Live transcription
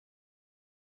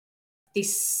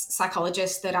this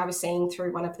psychologist that I was seeing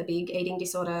through one of the big eating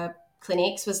disorder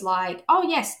clinics was like, oh,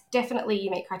 yes, definitely you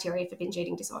meet criteria for binge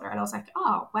eating disorder. And I was like,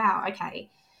 oh, wow, okay,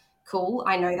 cool.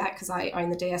 I know that because I own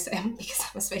the DSM because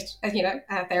I'm a speech,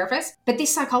 a therapist. But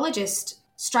this psychologist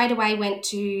straight away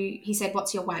he said,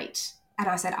 what's your weight? And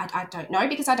I said, I don't know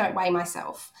because I don't weigh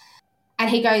myself. And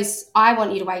he goes, I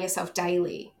want you to weigh yourself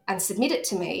daily and submit it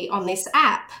to me on this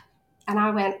app. And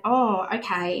I went, oh,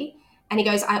 okay. And he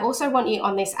goes, I also want you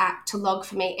on this app to log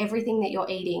for me everything that you're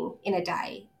eating in a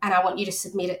day, and I want you to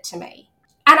submit it to me.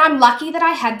 And I'm lucky that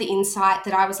I had the insight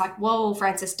that I was like, whoa,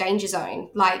 Frances, danger zone.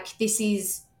 Like, this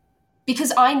is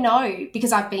because I know,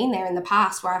 because I've been there in the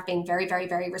past where I've been very, very,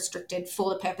 very restricted for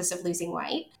the purpose of losing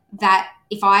weight, that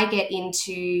if I get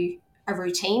into a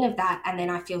routine of that and then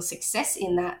I feel success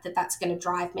in that, that's going to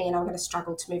drive me and I'm going to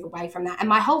struggle to move away from that. And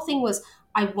my whole thing was,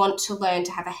 I want to learn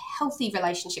to have a healthy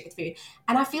relationship with food.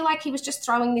 And I feel like he was just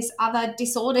throwing this other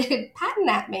disordered pattern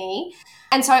at me.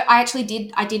 And so I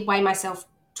did weigh myself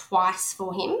twice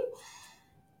for him.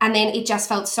 And then it just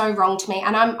felt so wrong to me.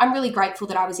 And I'm really grateful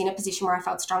that I was in a position where I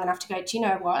felt strong enough to go, do you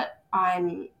know what?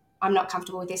 I'm not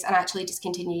comfortable with this, and I actually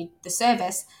discontinued the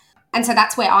service. And so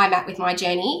that's where I'm at with my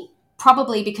journey,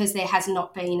 probably because there has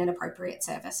not been an appropriate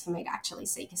service for me to actually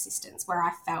seek assistance where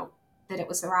I felt that it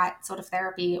was the right sort of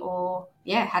therapy or,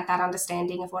 had that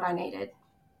understanding of what I needed.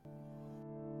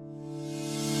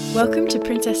 Welcome to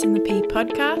Princess in the Pea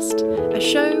podcast, a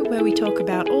show where we talk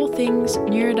about all things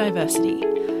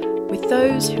neurodiversity, with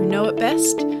those who know it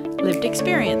best, lived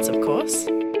experience, of course.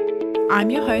 I'm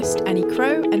your host, Annie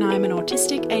Crow, and I'm an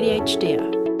autistic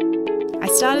ADHDer. I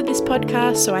started this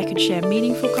podcast so I could share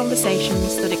meaningful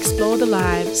conversations that explore the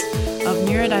lives of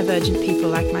neurodivergent people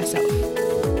like myself.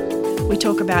 We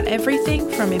talk about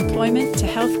everything from employment to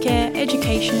healthcare,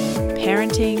 education,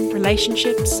 parenting,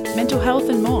 relationships, mental health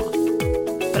and more,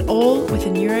 but all with a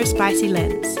neurospicy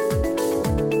lens.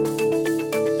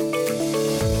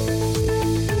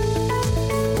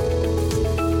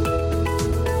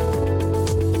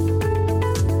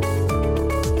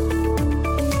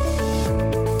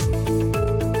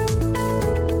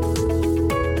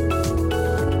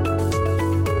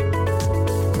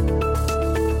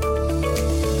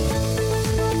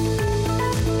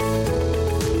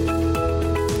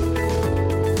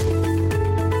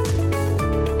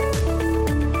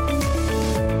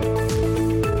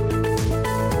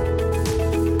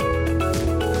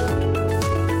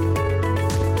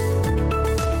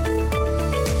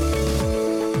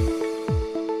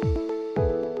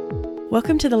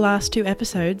 Welcome to the last two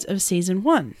episodes of Season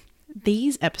 1.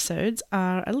 These episodes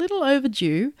are a little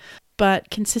overdue, but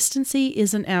consistency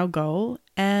isn't our goal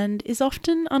and is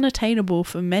often unattainable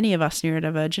for many of us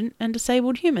neurodivergent and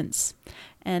disabled humans.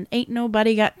 And ain't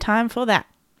nobody got time for that.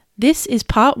 This is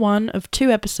part 1 of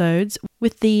 2 episodes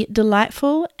with the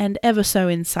delightful and ever so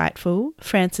insightful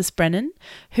Frances Brennan,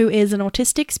 who is an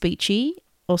autistic speechie,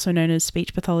 also known as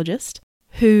speech pathologist,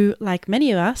 who, like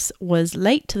many of us, was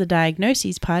late to the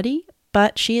diagnoses party,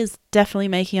 but she is definitely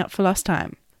making up for lost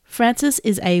time. Frances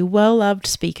is a well-loved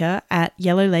speaker at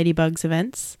Yellow Ladybugs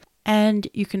events, and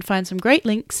you can find some great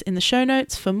links in the show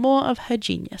notes for more of her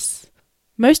genius.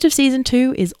 Most of Season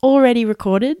 2 is already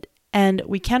recorded, and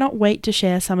we cannot wait to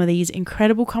share some of these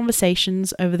incredible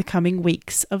conversations over the coming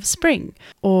weeks of spring,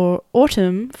 or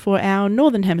autumn for our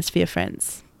Northern Hemisphere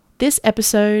friends. This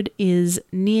episode is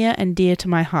near and dear to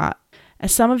my heart.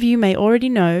 As some of you may already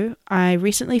know, I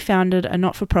recently founded a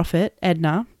not-for-profit,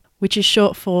 EDNA, which is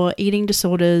short for Eating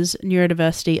Disorders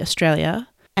Neurodiversity Australia,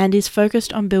 and is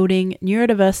focused on building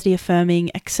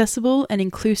neurodiversity-affirming, accessible and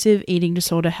inclusive eating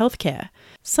disorder healthcare,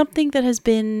 something that has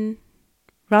been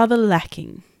rather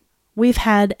lacking. We've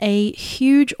had a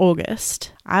huge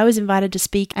August. I was invited to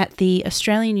speak at the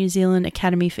Australian-New Zealand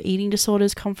Academy for Eating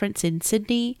Disorders conference in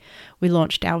Sydney. We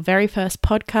launched our very first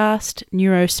podcast,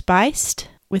 Neurospiced,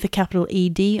 with a capital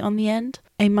ED on the end,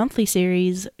 a monthly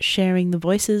series sharing the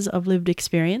voices of lived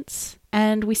experience,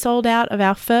 and we sold out of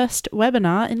our first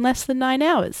webinar in less than 9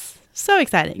 hours. So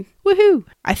exciting. Woohoo!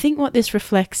 I think what this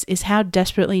reflects is how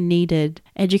desperately needed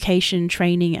education,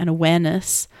 training, and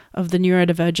awareness of the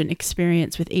neurodivergent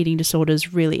experience with eating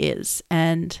disorders really is,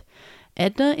 and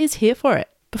Edna is here for it.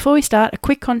 Before we start, a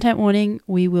quick content warning.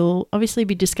 We will obviously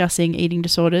be discussing eating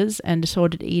disorders and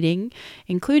disordered eating,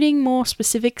 including more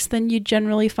specifics than you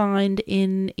generally find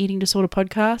in eating disorder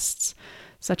podcasts,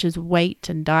 such as weight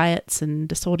and diets and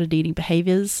disordered eating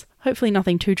behaviors. Hopefully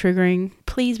nothing too triggering.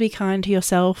 Please be kind to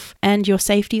yourself, and your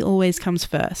safety always comes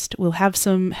first. We'll have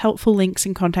some helpful links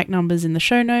and contact numbers in the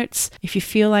show notes if you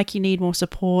feel like you need more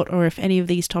support or if any of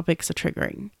these topics are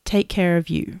triggering. Take care of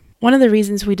you. One of the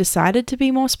reasons we decided to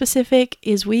be more specific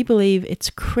is we believe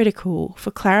it's critical for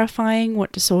clarifying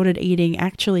what disordered eating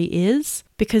actually is,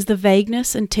 because the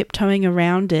vagueness and tiptoeing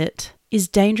around it is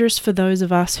dangerous for those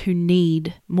of us who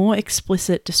need more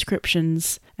explicit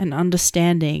descriptions and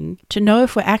understanding to know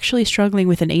if we're actually struggling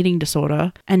with an eating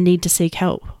disorder and need to seek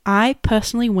help. I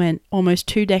personally went almost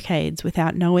 2 decades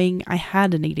without knowing I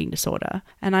had an eating disorder,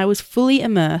 and I was fully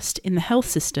immersed in the health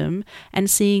system and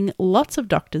seeing lots of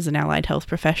doctors and allied health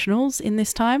professionals in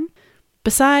this time.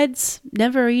 Besides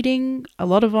never eating, a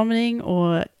lot of vomiting,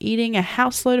 or eating a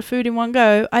house load of food in one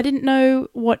go, I didn't know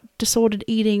what disordered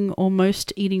eating or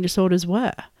most eating disorders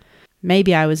were.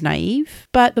 Maybe I was naive,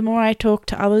 but the more I talk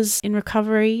to others in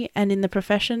recovery and in the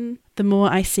profession, the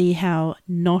more I see how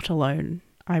not alone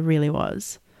I really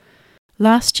was.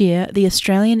 Last year, the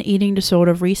Australian Eating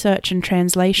Disorder Research and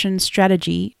Translation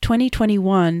Strategy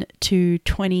 2021 to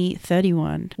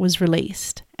 2031 was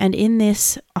released. And in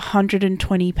this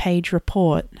 120-page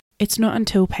report, it's not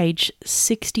until page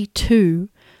 62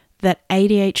 that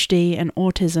ADHD and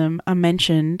autism are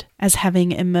mentioned as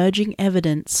having emerging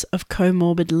evidence of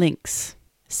comorbid links.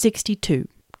 62.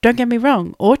 Don't get me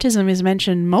wrong, autism is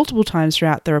mentioned multiple times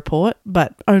throughout the report,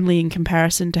 but only in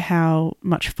comparison to how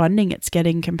much funding it's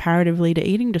getting comparatively to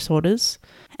eating disorders.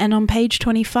 And on page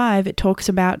 25, it talks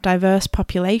about diverse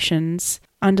populations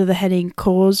under the heading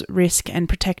Cause, Risk and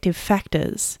Protective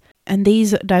Factors. And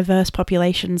these diverse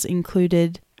populations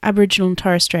included Aboriginal and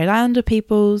Torres Strait Islander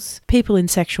peoples, people in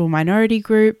sexual minority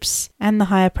groups, and the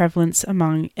higher prevalence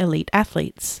among elite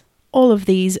athletes. All of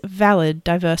these valid,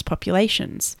 diverse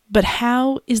populations. But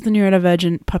how is the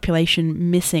neurodivergent population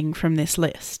missing from this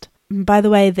list? By the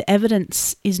way, the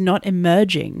evidence is not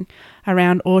emerging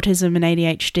around autism and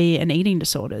ADHD and eating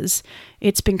disorders.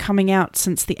 It's been coming out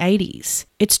since the 80s.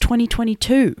 It's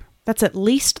 2022. That's at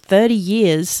least 30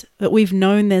 years that we've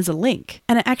known there's a link.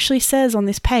 And it actually says on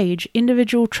this page,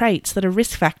 individual traits that are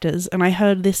risk factors, and I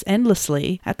heard this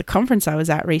endlessly at the conference I was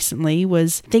at recently,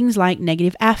 was things like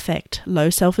negative affect, low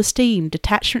self-esteem,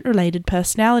 detachment-related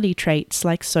personality traits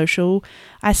like social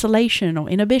isolation or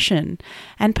inhibition,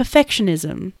 and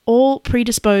perfectionism, all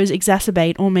predispose,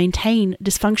 exacerbate, or maintain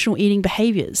dysfunctional eating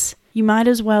behaviors. You might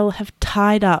as well have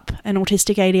tied up an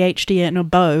autistic ADHD in a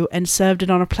bow and served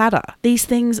it on a platter. These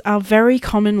things are very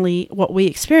commonly what we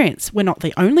experience. We're not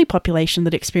the only population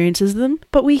that experiences them,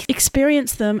 but we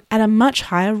experience them at a much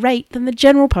higher rate than the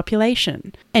general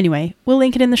population. Anyway, we'll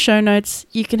link it in the show notes.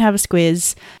 You can have a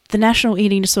squiz. The National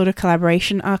Eating Disorder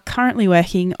Collaboration are currently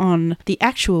working on the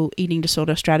actual eating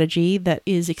disorder strategy that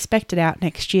is expected out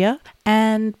next year,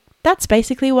 and that's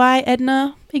basically why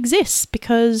Edna exists,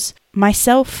 because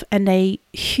myself and a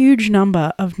huge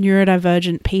number of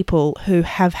neurodivergent people who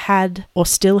have had or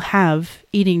still have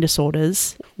eating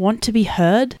disorders want to be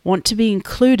heard, want to be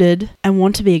included, and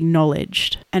want to be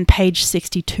acknowledged. And page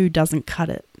 62 doesn't cut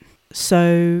it.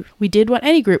 So we did what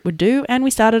any group would do, and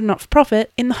we started a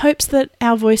not-for-profit in the hopes that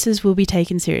our voices will be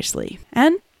taken seriously.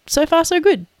 And so far so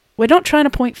good. We're not trying to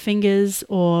point fingers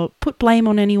or put blame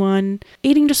on anyone.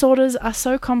 Eating disorders are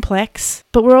so complex,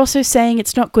 but we're also saying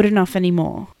it's not good enough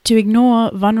anymore to ignore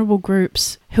vulnerable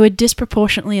groups who are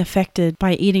disproportionately affected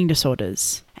by eating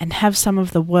disorders and have some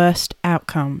of the worst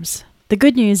outcomes. The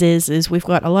good news is we've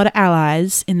got a lot of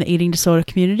allies in the eating disorder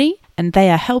community, and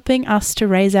they are helping us to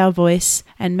raise our voice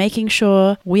and making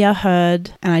sure we are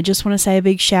heard. And I just want to say a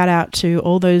big shout out to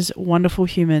all those wonderful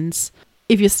humans.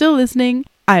 If you're still listening,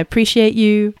 I appreciate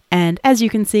you, and as you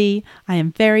can see, I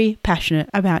am very passionate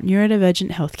about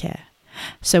neurodivergent healthcare.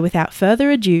 So without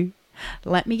further ado,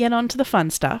 let me get on to the fun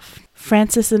stuff.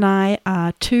 Frances and I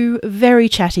are two very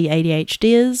chatty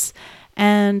ADHDers,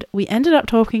 and we ended up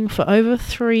talking for over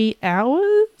 3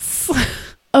 hours,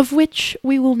 of which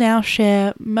we will now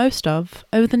share most of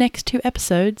over the next 2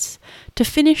 episodes to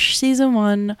finish season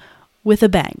 1 with a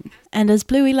bang. And as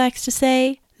Bluey likes to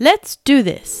say, let's do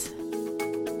this!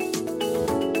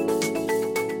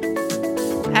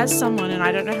 As someone, and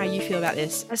I don't know how you feel about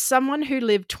this, as someone who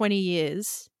lived 20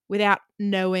 years without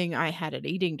knowing I had an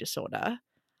eating disorder,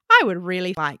 I would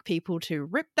really like people to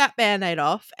rip that Band-Aid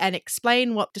off and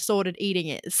explain what disordered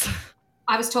eating is.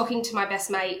 I was talking to my best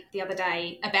mate the other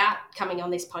day about coming on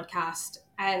this podcast,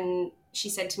 and she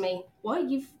said to me, "Well,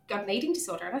 you've got an eating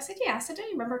disorder." And I said, "Yes, I do.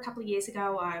 Remember a couple of years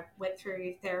ago I went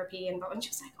through therapy," and she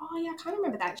was like, "Oh, yeah, I kind of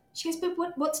remember that." She goes,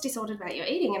 "But what's disordered about your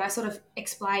eating?" And I sort of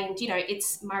explained,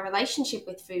 it's my relationship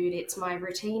with food, it's my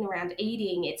routine around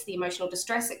eating, it's the emotional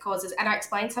distress it causes. And I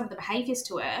explained some of the behaviours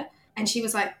to her, and she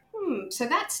was like, so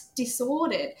that's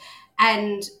disordered.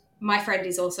 And my friend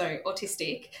is also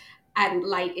autistic, and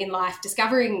late in life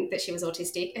discovering that she was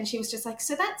autistic, and she was just like,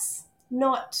 so that's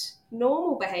not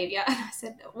normal behavior? And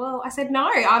I said, no,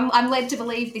 I'm led to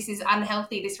believe this is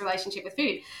unhealthy, this relationship with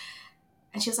food.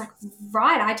 And she was like,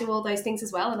 right, I do all those things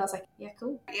as well. And I was like, yeah,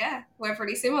 cool. Yeah, we're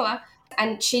pretty similar.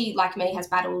 And she, like me, has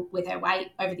battled with her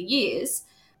weight over the years.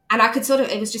 And I could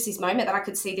it was just this moment that I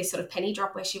could see this sort of penny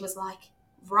drop where she was like,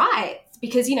 right.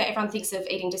 Because, everyone thinks of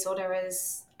eating disorder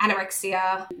as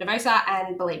anorexia nervosa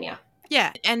and bulimia.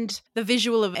 Yeah, and the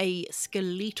visual of a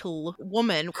skeletal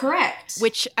woman. Correct.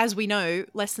 Which, as we know,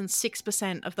 less than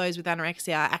 6% of those with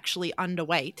anorexia are actually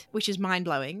underweight, which is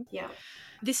mind-blowing. Yeah.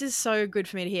 This is so good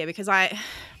for me to hear because I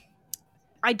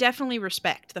definitely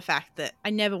respect the fact that I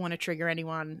never want to trigger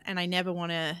anyone and I never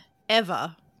want to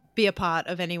ever be a part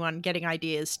of anyone getting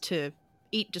ideas to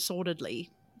eat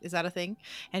disorderly. Is that a thing?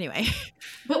 Anyway.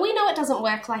 But we know it doesn't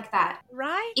work like that.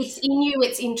 Right? It's in you,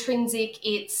 it's intrinsic,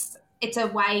 it's a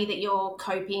way that you're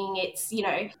coping, it's,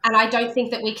 and I don't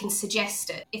think that we can suggest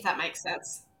it, if that makes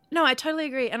sense. No, I totally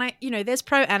agree. And there's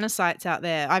pro-ana sites out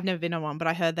there. I've never been on one, but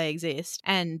I heard they exist.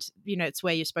 And, it's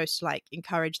where you're supposed to like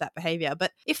encourage that behavior.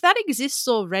 But if that exists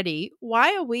already,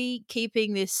 why are we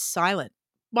keeping this silent?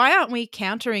 Why aren't we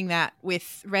countering that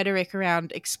with rhetoric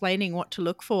around explaining what to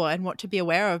look for and what to be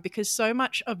aware of? Because so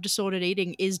much of disordered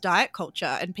eating is diet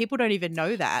culture and people don't even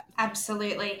know that.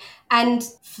 Absolutely. And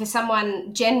for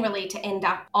someone generally to end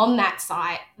up on that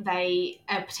site, they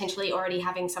are potentially already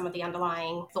having some of the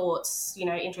underlying thoughts,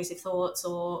 intrusive thoughts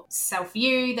or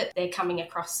self-view that they're coming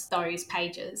across those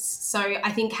pages. So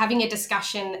I think having a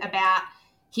discussion about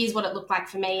here's what it looked like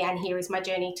for me and here is my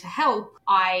journey to help,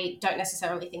 I don't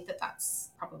necessarily think that that's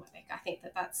problematic. I think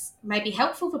that that's maybe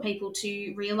helpful for people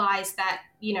to realise that,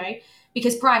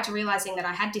 because prior to realising that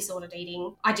I had disordered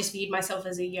eating, I just viewed myself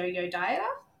as a yo-yo dieter.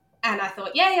 And I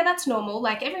thought, yeah, that's normal.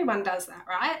 Like everyone does that,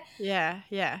 right?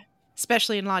 Yeah.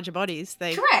 Especially in larger bodies.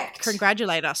 They Correct.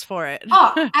 Congratulate us for it.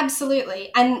 Oh,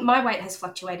 absolutely. And my weight has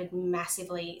fluctuated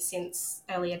massively since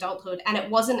early adulthood. And it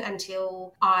wasn't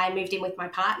until I moved in with my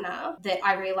partner that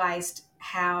I realised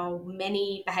how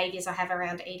many behaviours I have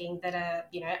around eating that are,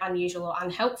 unusual or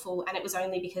unhelpful. And it was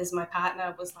only because my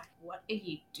partner was like, what are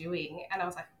you doing? And I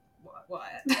was like, what?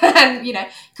 And,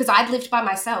 because I'd lived by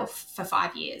myself for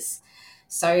 5 years.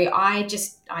 So I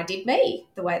did me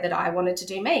the way that I wanted to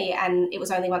do me. And it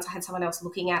was only once I had someone else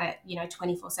looking at it,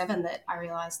 24/7 that I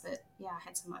realised that, I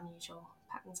had some unusual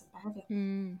patterns of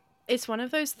behaviour. It's one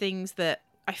of those things that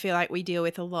I feel like we deal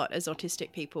with a lot as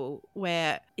autistic people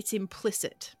where it's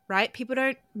implicit, right? People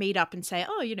don't meet up and say,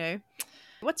 oh,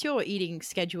 what's your eating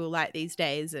schedule like these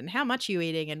days and how much are you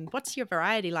eating and what's your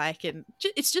variety like? And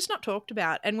it's just not talked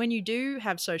about. And when you do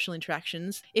have social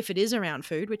interactions, if it is around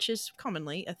food, which is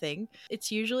commonly a thing,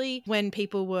 it's usually when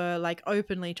people were like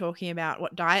openly talking about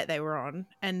what diet they were on.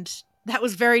 And that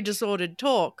was very disordered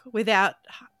talk without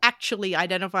actually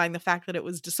identifying the fact that it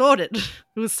was disordered.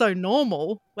 It was so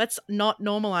normal. Let's not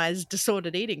normalize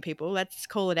disordered eating, people. Let's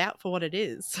call it out for what it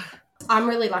is. I'm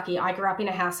really lucky. I grew up in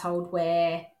a household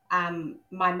where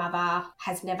my mother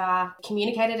has never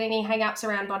communicated any hang-ups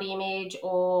around body image,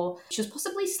 or she was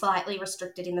possibly slightly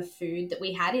restricted in the food that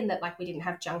we had, in that like we didn't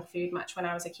have junk food much when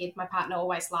I was a kid. My partner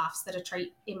always laughs that a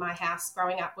treat in my house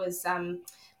growing up was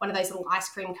one of those little ice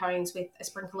cream cones with a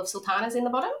sprinkle of sultanas in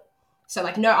the bottom. So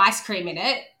like no ice cream in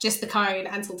it, just the cone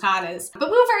and sultanas.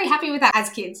 But we were very happy with that as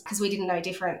kids because we didn't know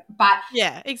different. But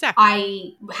yeah, exactly.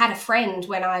 I had a friend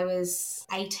when I was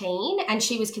 18 and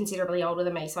she was considerably older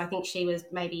than me. So I think she was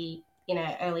maybe in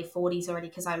her early 40s already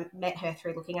because I met her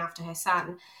through looking after her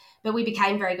son. But we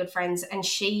became very good friends and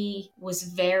she was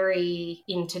very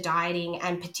into dieting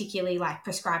and particularly like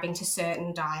prescribing to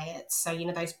certain diets. So,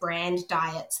 those brand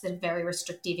diets that are very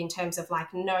restrictive in terms of like,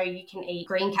 no, you can eat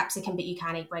green capsicum, but you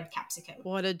can't eat red capsicum.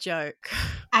 What a joke.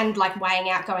 And like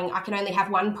weighing out going, I can only have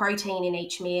one protein in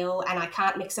each meal and I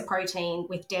can't mix a protein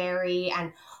with dairy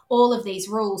and all of these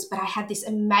rules. But I had this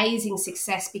amazing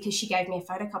success because she gave me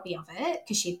a photocopy of it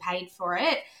because she'd paid for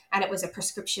it. And it was a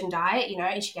prescription diet,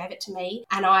 and she gave it to me.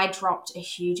 And I dropped a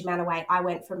huge amount of weight. I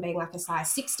went from being like a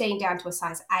size 16 down to a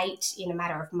size 8 in a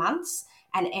matter of months.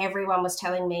 And everyone was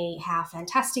telling me how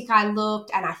fantastic I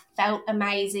looked and I felt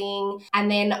amazing.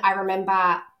 And then I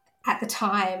remember at the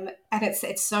time, and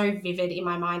it's so vivid in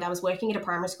my mind, I was working at a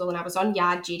primary school and I was on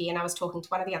yard duty and I was talking to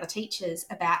one of the other teachers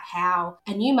about how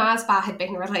a new Mars bar had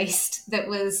been released that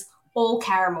was all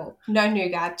caramel, no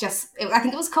nougat, I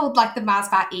think it was called like the Mars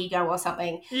bar Ego or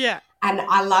something. Yeah. And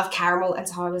I love caramel. And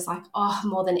so I was like, oh,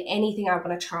 more than anything, I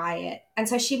want to try it. And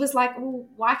so she was like, well,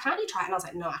 why can't you try it? And I was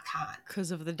like, no, I can't.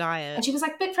 Because of the diet. And she was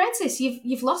like, but Frances,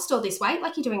 you've lost all this weight.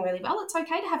 Like, you're doing really well. It's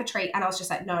okay to have a treat. And I was just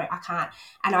like, no, I can't.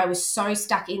 And I was so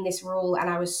stuck in this rule, and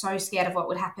I was so scared of what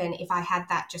would happen if I had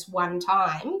that just one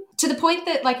time, to the point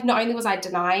that, like, not only was I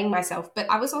denying myself, but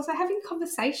I was also having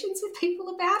conversations with people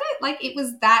about it. Like, it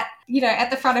was that,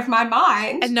 at the front of my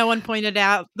mind. And no one pointed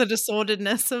out the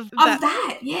disorderedness of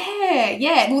that.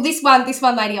 Yeah. Well, this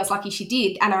one lady, I was lucky she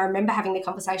did. And I remember having the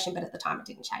conversation, but at the time it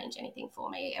didn't change anything for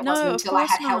me. It wasn't until I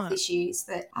had health issues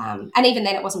that, and even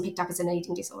then it wasn't picked up as an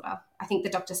eating disorder. I think the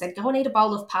doctor said, go and eat a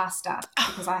bowl of pasta,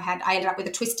 because I ended up with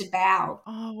a twisted bowel.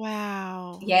 Oh,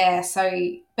 wow. Yeah. So,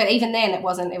 but even then it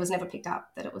was never picked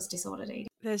up that it was disordered eating.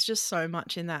 There's just so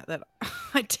much in that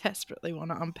I desperately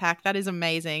want to unpack. That is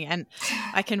amazing. And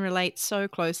I can relate so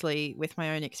closely with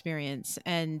my own experience.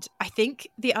 And I think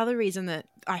the other reason that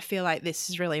I feel like this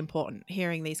is really important,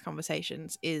 hearing these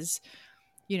conversations, is,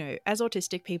 as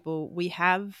autistic people, we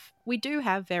do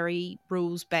have very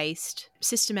rules-based,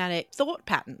 systematic thought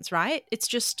patterns, right? It's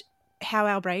just how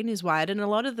our brain is wired. And a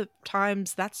lot of the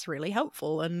times that's really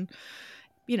helpful and,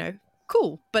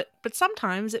 cool. But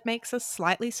sometimes it makes us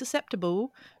slightly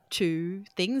susceptible to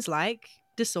things like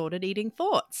disordered eating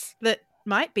thoughts that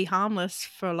might be harmless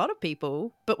for a lot of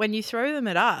people, but when you throw them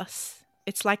at us,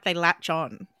 it's like they latch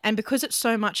on. And because it's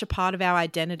so much a part of our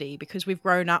identity, because we've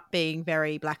grown up being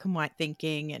very black and white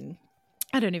thinking, and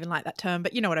I don't even like that term,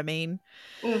 but you know what I mean,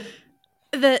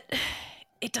 that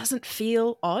it doesn't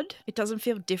feel odd. It doesn't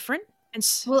feel different. And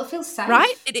well, it feels safe.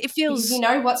 Right? It feels, because you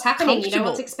know what's happening. You know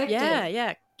what's expected.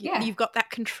 Yeah. You've got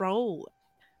that control.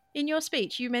 In your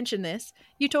speech, you mentioned this.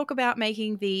 You talk about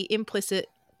making the implicit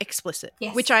explicit,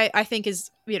 yes. which I think is,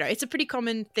 it's a pretty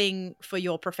common thing for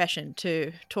your profession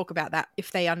to talk about that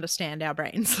if they understand our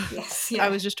brains. Yes, yeah. I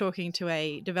was just talking to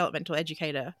a developmental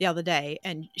educator the other day,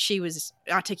 and she was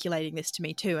articulating this to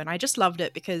me too. And I just loved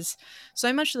it, because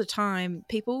so much of the time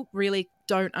people really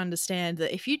don't understand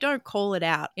that if you don't call it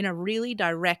out in a really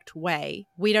direct way,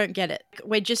 we don't get it.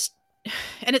 We're just,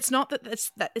 and it's not that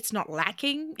it's not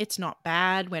lacking, it's not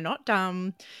bad, we're not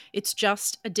dumb, it's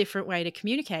just a different way to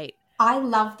communicate. I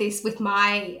love this with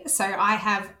so I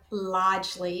have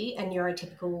largely a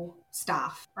neurotypical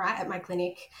staff, right, at my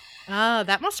clinic.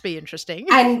 That must be interesting.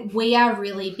 And we are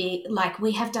really big, like,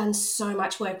 we have done so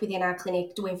much work within our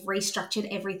clinic. We've restructured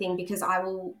everything, because I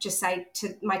will just say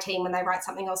to my team when they write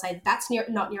something, I'll say, that's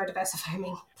not neurodiverse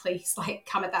affirming, please, like,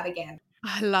 come at that again.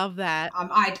 I love that.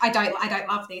 I don't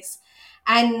love this.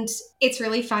 And it's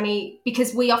really funny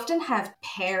because we often have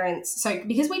parents. So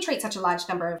because we treat such a large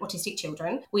number of autistic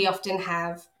children, we often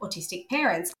have autistic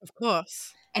parents. Of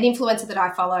course. An influencer that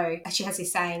I follow, she has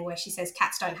this saying where she says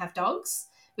cats don't have dogs,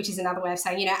 which is another way of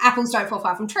saying, apples don't fall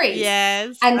far from trees.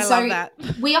 Yes, and I so love that.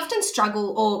 We often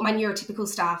struggle, or my neurotypical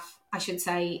staff, I should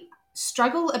say,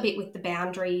 struggle a bit with the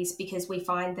boundaries, because we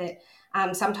find that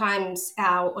sometimes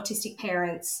our autistic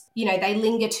parents, they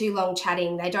linger too long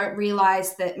chatting. They don't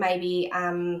realise that maybe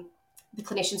the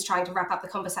clinician's trying to wrap up the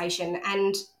conversation.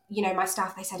 And, my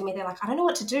staff, they say to me, they're like, I don't know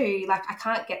what to do. Like, I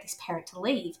can't get this parent to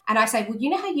leave. And I say, well, you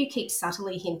know how you keep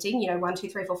subtly hinting, 1, 2,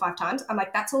 3, 4, 5 times? I'm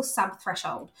like, that's all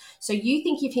sub-threshold. So you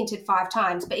think you've hinted 5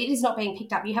 times, but it is not being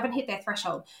picked up. You haven't hit their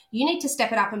threshold. You need to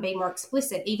step it up and be more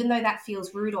explicit, even though that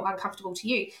feels rude or uncomfortable to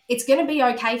you. It's going to be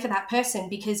okay for that person,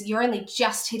 because you're only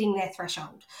just hitting their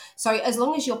threshold. So as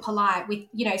long as you're polite with,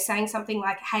 saying something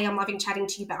like, hey, I'm loving chatting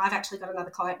to you, but I've actually got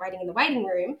another client waiting in the waiting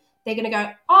room, they're going to go,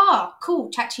 oh,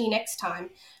 cool, chat to you next time.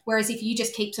 Whereas if you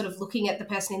just keep sort of looking at the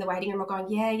person in the waiting room or going,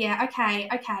 yeah, okay,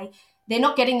 they're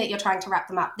not getting that you're trying to wrap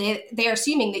them up. They're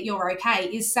assuming that you're okay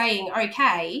is saying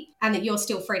okay and that you're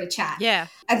still free to chat. Yeah.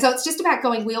 And so it's just about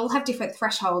we all have different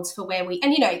thresholds for where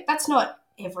and that's not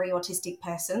every autistic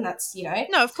person. That's,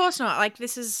 No, of course not. Like,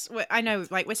 this is, I know,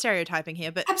 like, we're stereotyping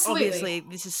here, but absolutely.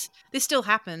 Obviously this still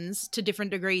happens to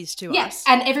different degrees to us. Yes,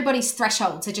 and everybody's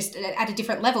thresholds are just at a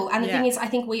different level. And the thing is, I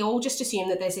think we all just assume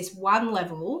that there's this one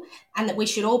level and that we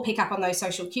should all pick up on those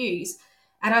social cues.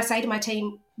 And I say to my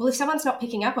team, well, if someone's not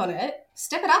picking up on it,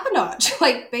 step it up a notch.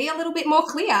 Like, be a little bit more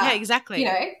clear. Yeah, exactly.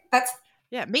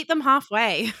 Meet them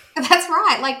halfway. That's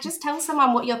right. Like, just tell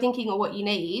someone what you're thinking or what you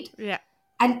need. Yeah.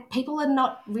 And people are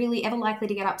not really ever likely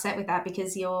to get upset with that,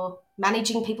 because you're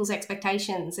managing people's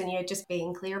expectations and you're just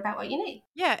being clear about what you need.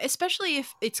 Yeah, especially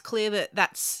if it's clear that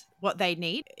that's what they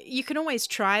need. You can always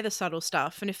try the subtle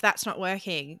stuff, and if that's not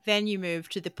working, then you move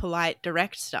to the polite,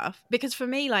 direct stuff. Because for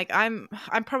me, like, I'm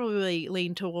probably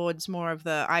lean towards more of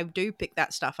the I do pick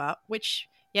that stuff up, which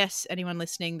yes, anyone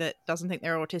listening that doesn't think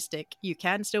they're autistic, you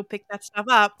can still pick that stuff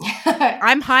up.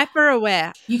 I'm hyper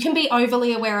aware. You can be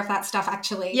overly aware of that stuff,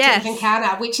 actually, to even Yes.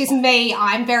 counter, which is me.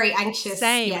 I'm very anxious.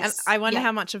 Same. Yes. And I wonder Yep.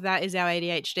 how much of that is our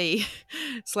ADHD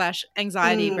 /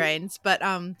 anxiety brains. But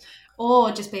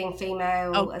or just being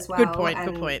female as well. good point.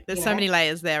 And, Good point. There's so many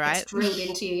layers there, right? It's drilled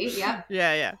into you. Yep.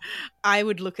 Yeah. I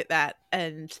would look at that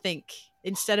and think,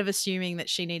 instead of assuming that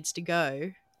she needs to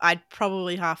go, I'd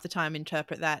probably half the time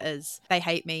interpret that as they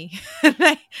hate me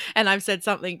and I've said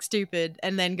something stupid,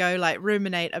 and then go like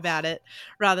ruminate about it,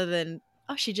 rather than,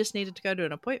 oh, she just needed to go to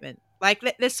an appointment. Like,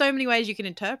 there's so many ways you can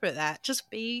interpret that. Just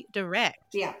be direct.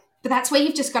 Yeah. But that's where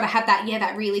you've just got to have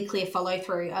that really clear follow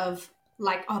through of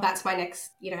like, oh, that's my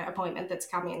next, appointment that's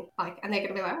coming. Like, and they're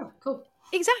going to be like, oh, cool.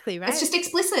 Exactly, right? It's just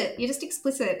explicit. You're just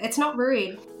explicit. It's not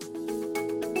rude.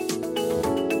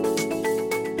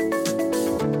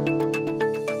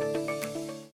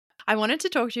 I wanted to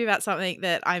talk to you about something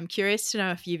that I'm curious to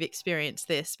know if you've experienced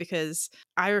this, because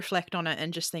I reflect on it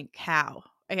and just think, how?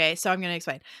 Okay, so I'm going to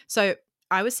explain. So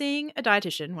I was seeing a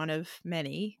dietitian, one of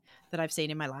many that I've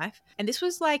seen in my life. And this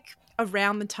was like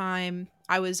around the time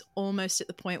I was almost at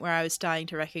the point where I was starting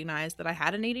to recognize that I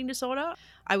had an eating disorder.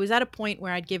 I was at a point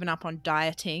where I'd given up on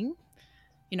dieting.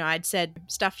 I'd said,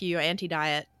 stuff you,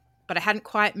 anti-diet, but I hadn't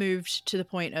quite moved to the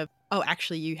point of, oh,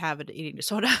 actually, you have an eating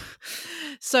disorder.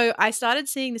 So I started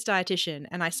seeing this dietitian,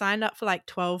 and I signed up for like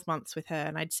 12 months with her,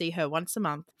 and I'd see her once a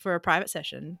month for a private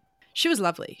session. She was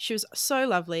lovely. She was so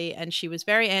lovely, and she was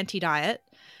very anti-diet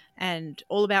and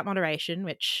all about moderation,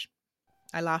 which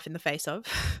I laugh in the face of.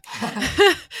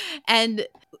 And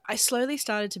I slowly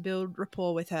started to build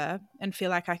rapport with her and feel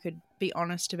like I could be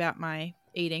honest about my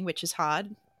eating, which is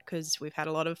hard because we've had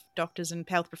a lot of doctors and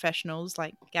health professionals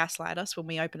like gaslight us when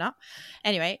we open up.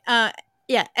 Anyway,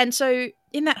 yeah. And so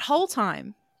in that whole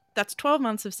time, that's 12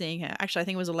 months of seeing her. Actually, I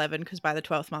think it was 11, because by the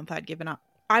 12th month I'd given up.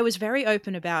 I was very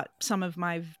open about some of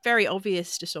my very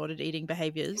obvious disordered eating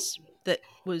behaviors that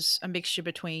was a mixture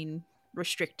between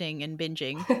restricting and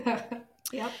binging.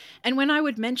 Yep. And when I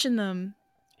would mention them,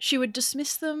 she would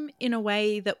dismiss them in a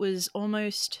way that was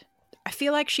almost, I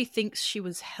feel like she thinks she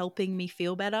was helping me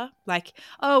feel better. Like,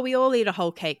 oh, we all eat a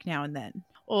whole cake now and then.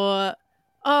 Or,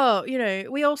 oh,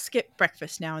 we all skip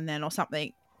breakfast now and then or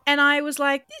something. And I was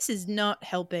like, this is not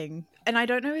helping. And I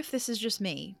don't know if this is just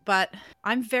me, but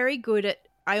I'm very good at,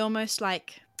 I almost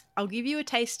like, I'll give you a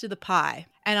taste of the pie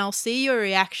and I'll see your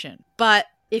reaction. But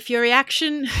if your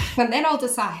reaction... and then I'll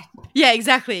decide. Yeah,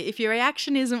 exactly. If your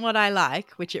reaction isn't what I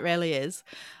like, which it rarely is,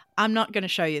 I'm not going to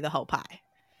show you the whole pie.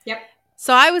 Yep.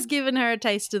 So I was giving her a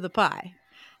taste of the pie,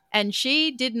 and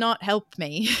she did not help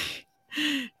me.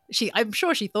 I'm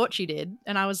sure she thought she did.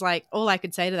 And I was like, all I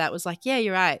could say to that was like, yeah,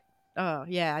 you're right. Oh,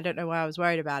 yeah, I don't know why I was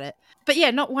worried about it. But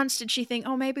yeah, not once did she think,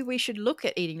 oh, maybe we should look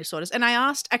at eating disorders. And I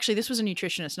asked, actually, this was a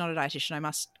nutritionist, not a dietitian. I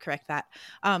must correct that.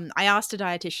 I asked a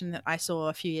dietitian that I saw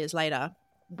a few years later,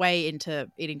 way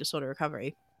into eating disorder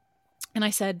recovery. And I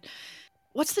said,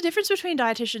 what's the difference between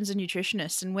dietitians and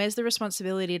nutritionists? And where's the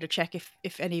responsibility to check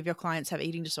if any of your clients have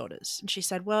eating disorders? And she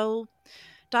said, well,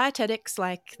 dietetics,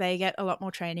 like, they get a lot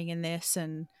more training in this,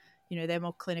 and, they're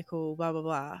more clinical, blah, blah,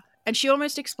 blah. And she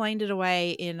almost explained it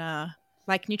away in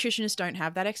like, nutritionists don't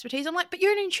have that expertise. I'm like, but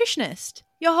you're a nutritionist.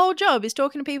 Your whole job is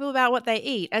talking to people about what they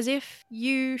eat, as if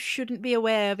you shouldn't be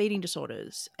aware of eating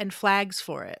disorders and flags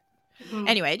for it. Mm.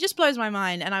 Anyway, it just blows my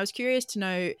mind. And I was curious to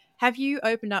know, have you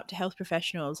opened up to health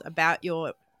professionals about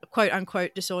your quote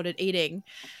unquote disordered eating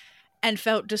and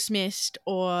felt dismissed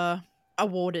or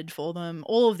awarded for them?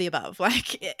 All of the above.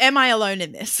 Like, am I alone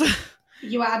in this?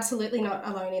 You are absolutely not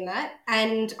alone in that.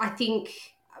 And I think,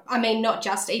 not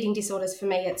just eating disorders for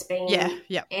me, it's been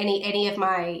any of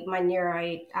my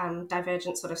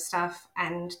neurodivergent sort of stuff.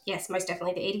 And yes, most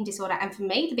definitely the eating disorder. And for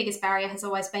me, the biggest barrier has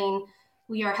always been,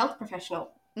 well, you're a health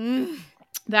professional.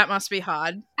 That must be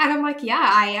hard. And I'm like,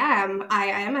 yeah, I am. I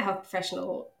am a health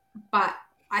professional. But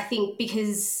I think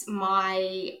because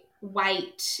my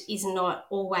weight is not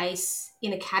always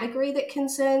in a category that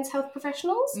concerns health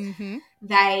professionals,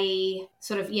 they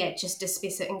sort of, just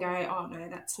dismiss it and go, oh, no,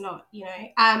 that's not,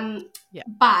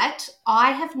 But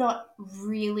I have not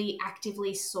really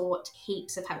actively sought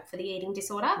heaps of help for the eating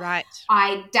disorder. Right.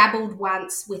 I dabbled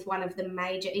once with one of the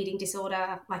major eating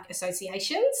disorder,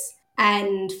 associations,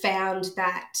 and found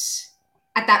that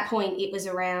at that point it was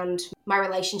around my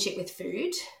relationship with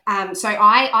food. So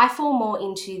I fall more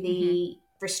into the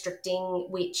restricting,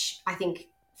 which I think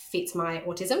fits my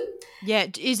autism. Yeah.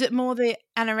 Is it more the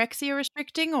anorexia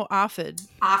restricting or ARFID?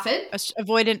 ARFID.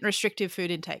 Avoidant restrictive food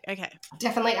intake. Okay.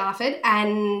 Definitely ARFID.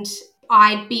 And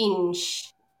I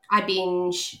binge. I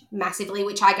binge massively,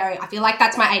 which I feel like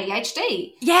that's my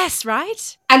ADHD. Yes,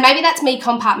 right? And maybe that's me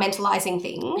compartmentalizing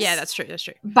things. Yeah, that's true. That's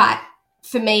true. But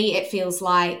for me, it feels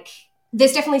like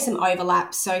there's definitely some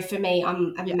overlap. So for me,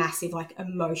 I'm a massive like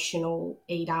emotional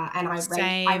eater, and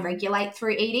I regulate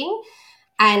through eating.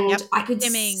 And I could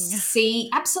see,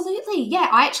 absolutely, yeah,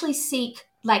 I actually seek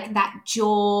like that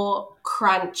jaw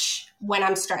crunch when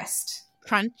I'm stressed.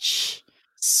 Crunch,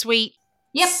 sweet,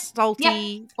 Yep,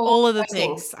 salty, all of the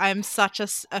things. I'm such a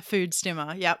food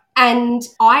stimmer. Yep. And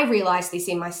I realized this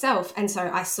in myself. And so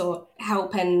I sought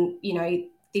help, and,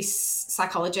 this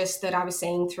psychologist that I was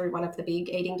seeing through one of the big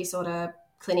eating disorder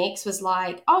clinics was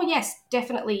like, oh, yes,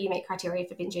 definitely you meet criteria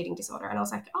for binge eating disorder. And I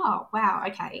was like, oh, wow,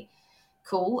 okay,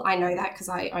 cool. I know that because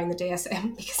I own the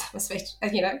DSM because I'm a speech,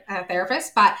 a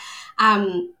therapist. But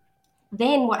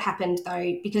then what happened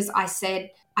though, because I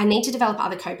said, I need to develop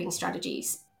other coping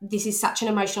strategies. This is such an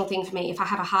emotional thing for me. If I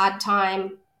have a hard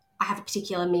time, I have a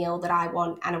particular meal that I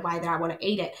want and a way that I want to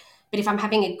eat it. But if I'm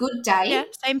having a good day,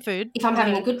 same food. If I'm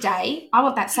having a good day, I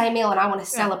want that same meal and I want to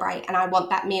celebrate, and I want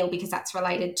that meal because that's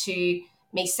related to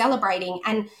me celebrating.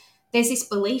 And there's this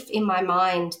belief in my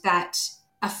mind that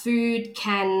a food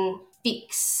can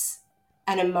fix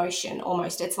an emotion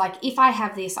almost. It's like, if I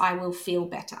have this, I will feel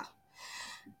better.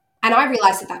 And I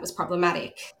realized that was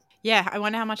problematic. Yeah, I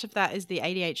wonder how much of that is the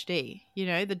ADHD,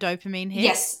 the dopamine hit.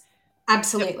 Yes,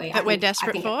 absolutely. That we're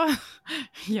desperate for.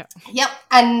 Yeah. Yep.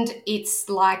 And it's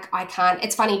like,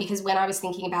 it's funny because when I was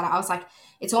thinking about it, I was like,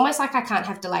 it's almost like I can't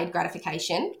have delayed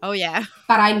gratification. Oh, yeah.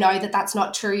 But I know that that's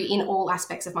not true in all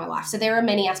aspects of my life. So there are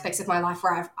many aspects of my life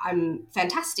where I'm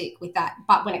fantastic with that.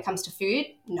 But when it comes to food,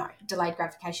 no, delayed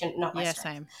gratification, not my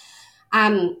strength.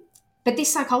 Same. But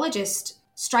this psychologist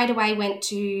straight away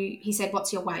he said,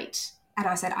 what's your weight? And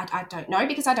I said, I don't know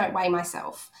because I don't weigh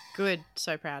myself. Good.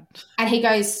 So proud. And he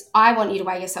goes, I want you to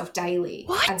weigh yourself daily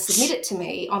and submit it to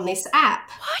me on this app.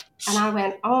 What? And I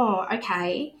went, oh,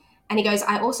 okay. And he goes,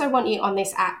 I also want you on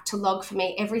this app to log for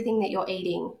me everything that you're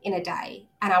eating in a day.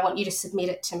 And I want you to submit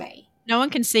it to me. No one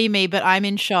can see me, but I'm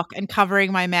in shock and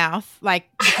covering my mouth,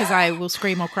 because I will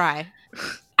scream or cry.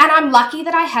 And I'm lucky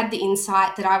that I had the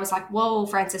insight that I was like, whoa,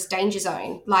 Frances, danger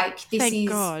zone. Thank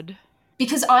God.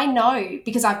 Because I know,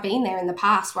 because I've been there in the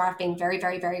past where I've been very,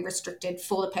 very, very restricted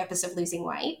for the purpose of losing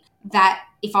weight, that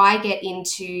if I get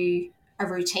into a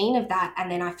routine of that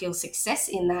and then I feel success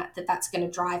in that's going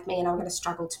to drive me and I'm going to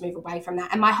struggle to move away from that.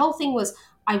 And my whole thing was,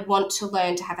 I want to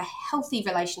learn to have a healthy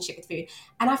relationship with food.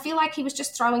 And I feel like he was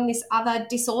just throwing this other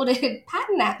disordered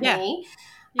pattern at me.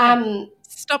 Yeah.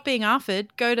 Stop being ARFID,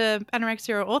 go to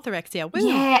anorexia or orthorexia. Woo.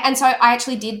 Yeah, and so I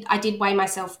did weigh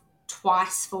myself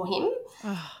twice for him.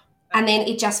 Oh. And then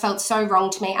it just felt so wrong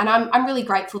to me. And I'm really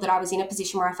grateful that I was in a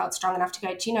position where I felt strong enough to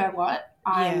go, do you know what?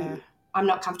 I'm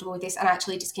not comfortable with this, and I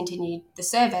actually discontinued the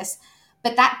service.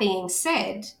 But that being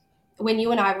said, when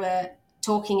you and I were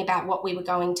talking about what we were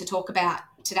going to talk about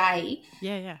today,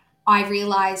 I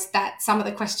realised that some of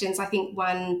the questions, I think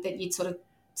one that you'd sort of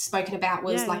spoken about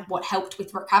was what helped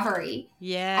with recovery.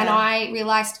 Yeah. And I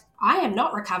realised I am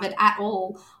not recovered at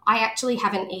all. I actually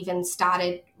haven't even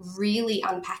started really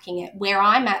unpacking it. Where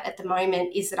I'm at the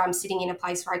moment is that I'm sitting in a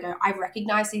place where I go, I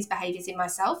recognise these behaviours in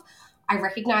myself. I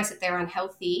recognise that they're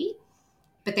unhealthy,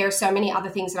 but there are so many other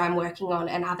things that I'm working on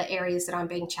and other areas that I'm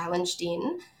being challenged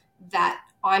in that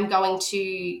I'm going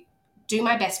to do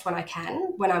my best when I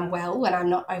can, when I'm well, when I'm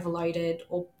not overloaded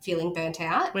or feeling burnt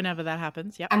out. Whenever that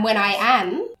happens, yep. And when I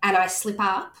am and I slip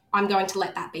up, I'm going to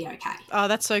let that be okay. Oh,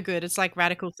 that's so good. It's like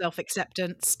radical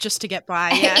self-acceptance just to get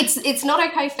by. Yeah. It's not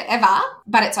okay forever,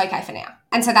 but it's okay for now.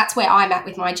 And so that's where I'm at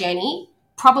with my journey,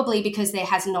 probably because there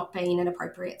has not been an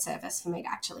appropriate service for me to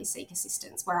actually seek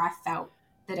assistance where I felt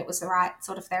that it was the right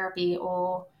sort of therapy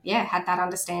or, had that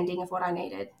understanding of what I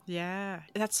needed. Yeah,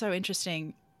 that's so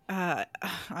interesting.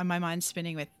 My mind's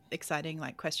spinning with exciting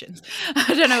questions.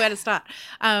 I don't know where to start.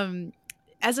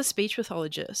 As a speech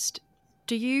pathologist,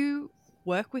 do you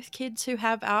work with kids who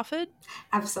have ARFID?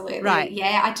 Absolutely. Right.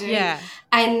 Yeah, I do. Yeah.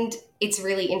 And it's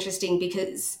really interesting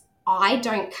because I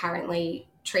don't currently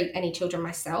treat any children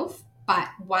myself, but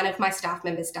one of my staff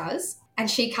members does. And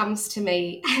she comes to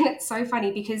me, and it's so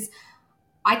funny because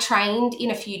I trained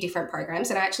in a few different programs,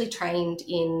 and I actually trained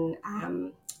in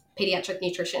pediatric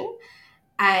nutrition.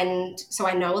 And so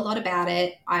I know a lot about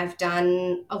it. I've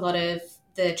done a lot of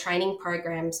the training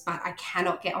programs, but I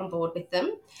cannot get on board with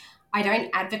them. I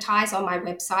don't advertise on my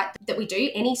website that we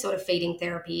do any sort of feeding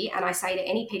therapy. And I say to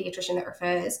any pediatrician that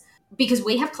refers, because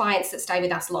we have clients that stay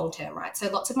with us long term, right? So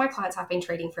lots of my clients I've been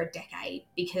treating for a decade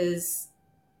because,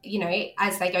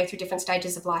 as they go through different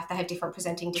stages of life, they have different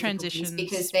presenting difficulties. Transitions.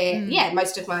 Because they're,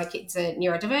 most of my kids are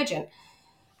neurodivergent.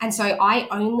 And so I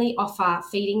only offer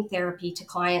feeding therapy to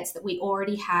clients that we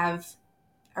already have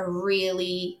a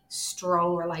really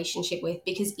strong relationship with,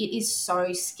 because it is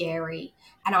so scary.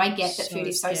 And I get that food So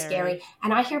is so scary. scary.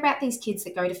 And I hear about these kids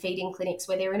that go to feeding clinics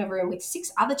where they're in a room with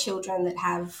 6 other children that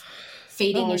have Oh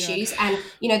feeding my God. issues, and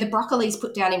the broccoli's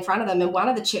put down in front of them, and one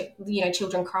of the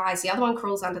children cries, the other one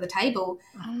crawls under the table,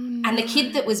 Oh and the no.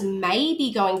 kid that was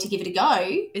maybe going to give it a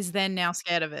go Is then now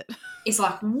scared of it. is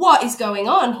like, what is going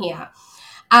on here?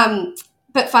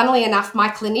 But funnily enough, my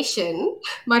clinician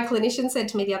said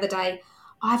to me the other day,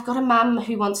 I've got a mum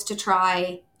who wants to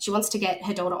get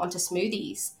her daughter onto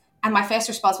smoothies. And my first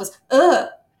response was, ugh,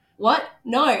 what?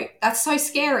 No, that's so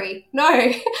scary.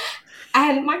 No.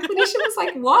 And my clinician was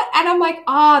like, what? And I'm like,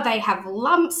 they have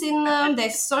lumps in them.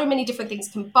 There's so many different things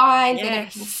combined. They're never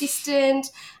Yes.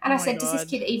 consistent. And Oh I my said, does this God.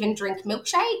 kid even drink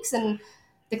milkshakes? And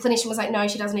the clinician was like, no,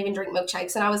 she doesn't even drink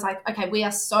milkshakes. And I was like, okay, we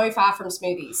are so far from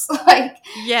smoothies.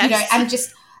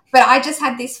 Yes. But I just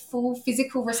had this full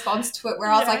physical response to it where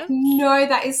I was like, Yes. no,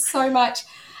 that is so much.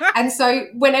 And so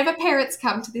whenever parents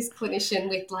come to this clinician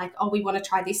with like, oh, we want to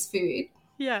try this food,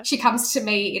 Yeah. she comes to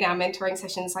me in our mentoring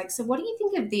sessions like, so what do you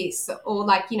think of this? Or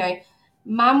like,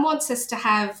 mum wants us to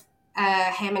have a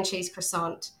ham and cheese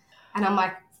croissant. And I'm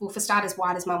like, well, for starters,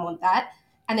 why does mum want that?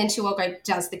 And then she'll all go,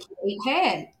 does the kid eat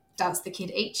ham? Does the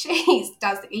kid eat cheese?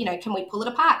 Can we pull it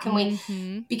apart?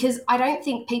 Mm-hmm. Because I don't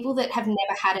think people that have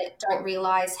never had it don't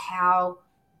realize how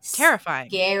Terrifying.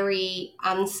 scary,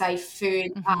 unsafe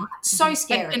food are. So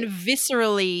scary. And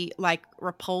viscerally like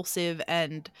repulsive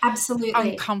and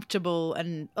Absolutely. uncomfortable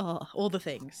and all the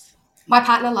things. My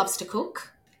partner loves to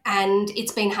cook, and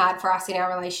it's been hard for us in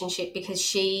our relationship because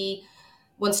she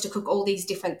wants to cook all these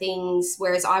different things,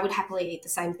 whereas I would happily eat the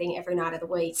same thing every night of the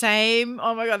week. Same.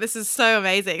 Oh my God, this is so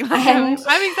amazing. And I'm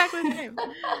exactly the same.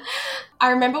 I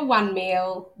remember one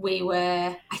meal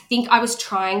I think I was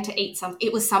trying to eat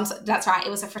that's right,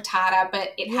 it was a frittata, but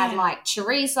it had like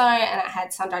chorizo, and it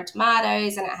had sun-dried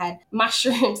tomatoes, and it had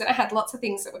mushrooms, and it had lots of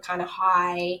things that were kind of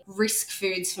high risk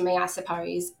foods for me, I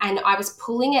suppose. And I was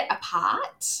pulling it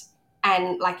apart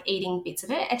and like eating bits of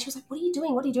it. And she was like, what are you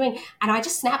doing? What are you doing? And I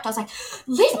just snapped. I was like,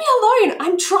 leave me alone.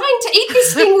 I'm trying to eat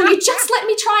this thing. Will you just let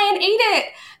me try and eat it?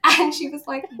 And she was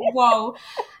like, whoa.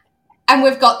 And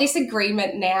we've got this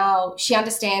agreement now. She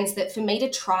understands that for me to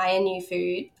try a new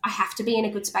food, I have to be in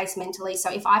a good space mentally.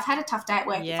 So if I've had a tough day at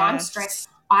work, if I'm stressed,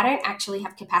 I don't actually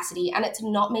have capacity, and it's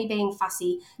not me being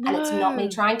fussy, and it's not me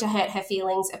trying to hurt her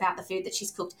feelings about the food that she's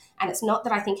cooked, and it's not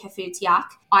that I think her food's yuck.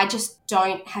 I just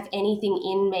don't have anything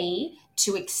in me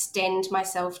to extend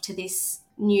myself to this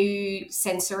new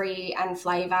sensory and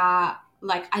flavour.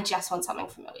 Like, I just want something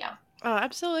familiar. Oh,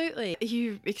 absolutely.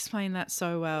 You explained that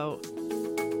so well.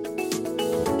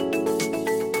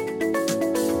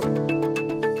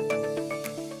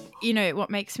 What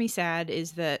makes me sad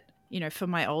is that, for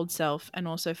my old self, and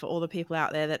also for all the people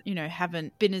out there that,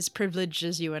 haven't been as privileged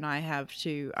as you and I have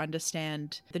to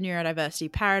understand the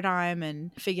neurodiversity paradigm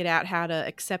and figured out how to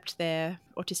accept their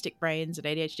autistic brains and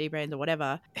ADHD brains or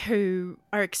whatever, who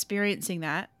are experiencing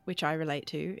that, which I relate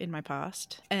to in my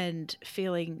past, and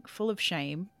feeling full of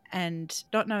shame and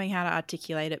not knowing how to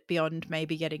articulate it beyond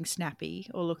maybe getting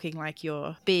snappy or looking like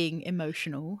you're being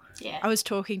emotional. Yeah. I was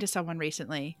talking to someone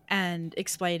recently and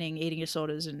explaining eating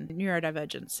disorders and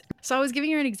neurodivergence. So I was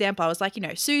giving her an example. I was like,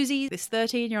 Susie, this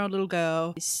 13-year-old little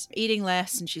girl, is eating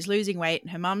less and she's losing weight,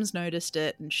 and her mum's noticed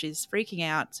it and she's freaking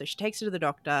out. So she takes her to the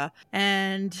doctor,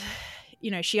 and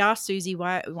she asked Susie,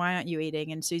 why aren't you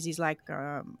eating? And Susie's like,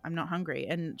 I'm not hungry.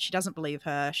 And she doesn't believe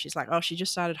her. She's like, oh, she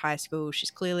just started high school.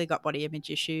 She's clearly got body image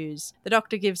issues. The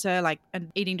doctor gives her like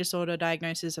an eating disorder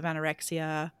diagnosis of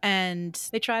anorexia, and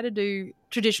they try to do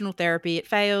traditional therapy. It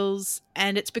fails.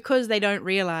 And it's because they don't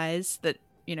realize that,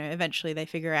 eventually they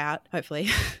figure out, hopefully,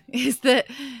 is that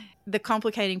the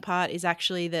complicating part is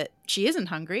actually that she isn't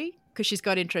hungry, because she's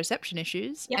got interoception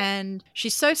issues. Yep. And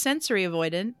she's so sensory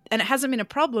avoidant, and it hasn't been a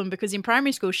problem because in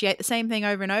primary school she ate the same thing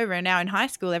over and over, and now in high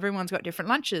school everyone's got different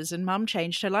lunches, and mum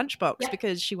changed her lunchbox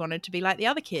because she wanted to be like the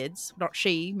other kids. Not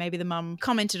she, maybe the mum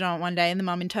commented on it one day and the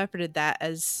mum interpreted that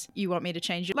as, you want me to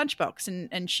change your lunchbox,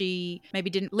 and she maybe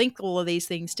didn't link all of these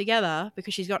things together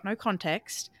because she's got no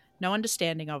context, no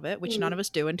understanding of it, which none of us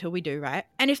do until we do, right?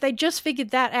 And if they just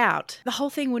figured that out, the whole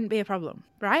thing wouldn't be a problem,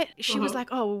 right? She was like,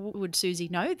 oh, would Susie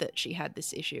know that she had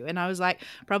this issue? And I was like,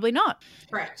 probably not.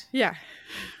 Correct. Yeah.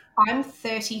 I'm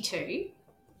 32,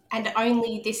 and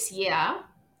only this year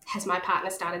has my partner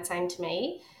started saying to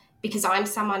me, because I'm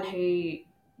someone who,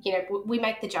 we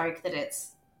make the joke that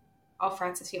it's, oh,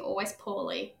 Frances, you're always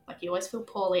poorly. Like, you always feel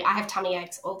poorly. I have tummy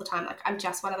aches all the time. Like, I'm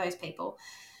just one of those people.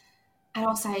 And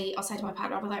I'll say to my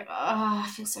partner, I'll be like, oh, I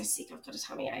feel so sick. I've got a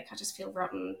tummy ache. I just feel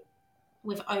rotten.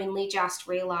 We've only just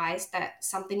realised that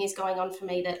something is going on for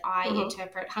me that I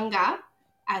interpret hunger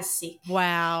as sick.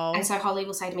 Wow. And so Holly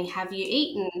will say to me, have you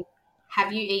eaten?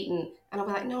 Have you eaten? And I'll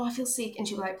be like, no, I feel sick. And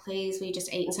she'll be like, please, will you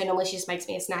just eat? And so normally she just makes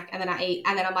me a snack and then I eat.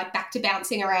 And then I'm like back to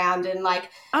bouncing around and like,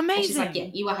 Amazing. And she's like, yeah,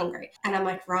 you are hungry. And I'm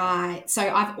like, right. So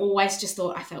I've always just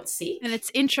thought I felt sick. And it's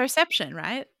interoception,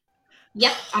 right?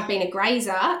 Yep, I've been a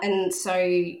grazer. And so,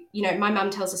 my mum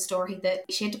tells a story that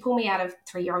she had to pull me out of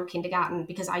 3-year-old kindergarten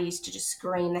because I used to just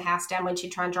scream the house down when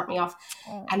she'd try and drop me off.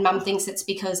 Oh. And mum thinks it's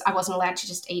because I wasn't allowed to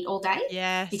just eat all day.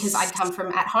 Yes. Because I'd come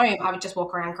from at home, I would just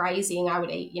walk around grazing. I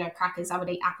would eat, crackers. I would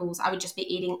eat apples. I would just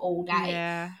be eating all day.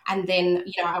 Yeah. And then,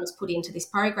 I was put into this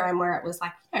program where it was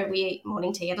like, we eat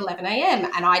morning tea at 11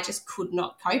 a.m. And I just could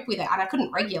not cope with it. And I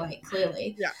couldn't regulate,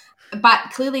 clearly. Yeah.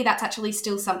 But clearly that's actually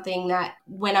still something that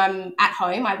when I'm at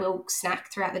home, I will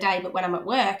snack throughout the day. But when I'm at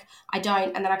work, I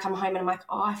don't. And then I come home and I'm like,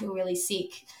 oh, I feel really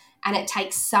sick. And it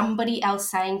takes somebody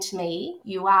else saying to me,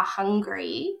 you are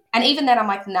hungry. And even then I'm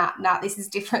like, nah, this is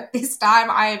different. This time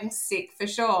I am sick for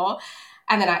sure.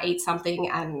 And then I eat something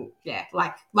and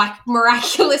like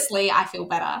miraculously I feel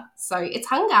better. So it's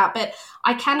hunger, but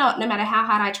I cannot, no matter how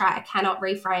hard I try, I cannot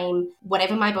reframe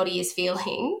whatever my body is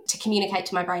feeling to communicate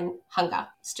to my brain hunger.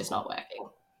 It's just not working.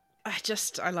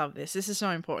 I love this. This is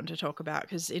so important to talk about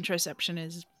because interoception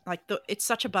is it's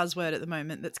such a buzzword at the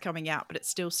moment that's coming out, but it's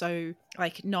still so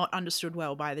not understood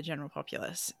well by the general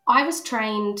populace. I was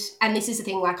trained, and this is the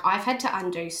thing, I've had to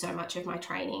undo so much of my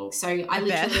training. So I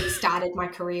literally started my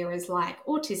career as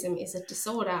autism is a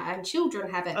disorder and children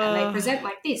have it and they present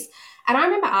like this. And I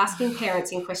remember asking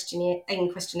parents in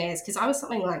questionnaires because I was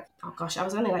something I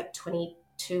was only 22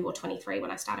 or 23 when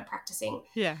I started practicing.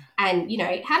 Yeah. And,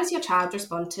 how does your child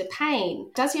respond to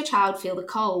pain? Does your child feel the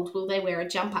cold? Will they wear a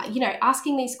jumper?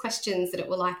 Asking these questions that it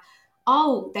were like,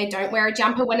 oh, they don't wear a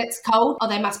jumper when it's cold. Oh,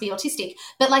 they must be autistic.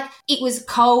 But it was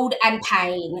cold and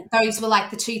pain. Those were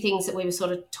the two things that we were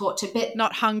sort of taught to. But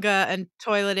not hunger and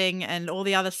toileting and all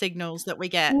the other signals that we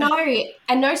get. No,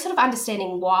 and no sort of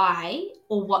understanding why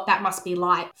or what that must be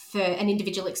like for an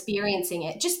individual experiencing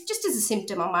it. Just as a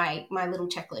symptom on my little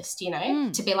checklist,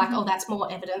 to be oh, that's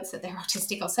more evidence that they're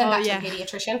autistic. I'll send that to a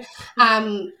pediatrician.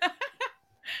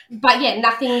 But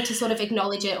nothing to sort of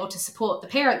acknowledge it or to support the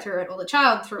parent through it or the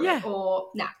child through it or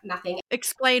nothing.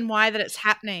 Explain why that it's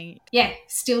happening. Yeah,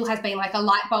 still has been a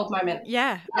light bulb moment.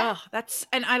 Yeah. Oh,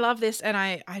 and I love this. And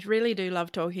I really do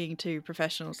love talking to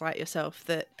professionals like yourself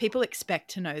that people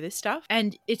expect to know this stuff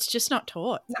and it's just not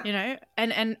taught,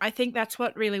 and I think that's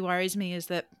what really worries me is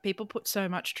that people put so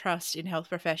much trust in health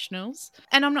professionals.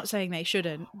 And I'm not saying they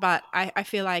shouldn't, but I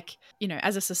feel like,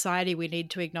 as a society, we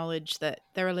need to acknowledge that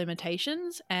there are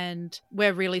limitations and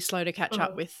we're really slow to catch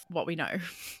up with what we know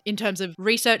in terms of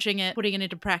researching it, putting it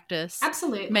into practice.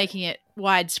 Absolutely. Making it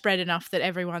widespread enough that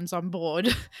everyone's on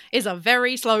board is a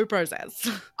very slow process.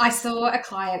 I saw a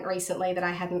client recently that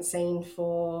I hadn't seen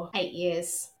for 8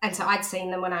 years. And so I'd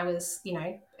seen them when I was,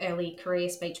 early career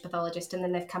speech pathologist, and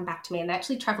then they've come back to me and they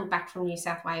actually travelled back from New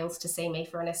South Wales to see me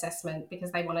for an assessment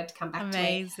because they wanted to come back to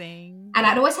me. Amazing. And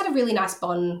I'd always had a really nice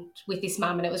bond with this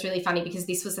mum, and it was really funny because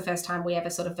this was the first time we ever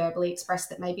sort of verbally expressed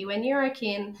that maybe we're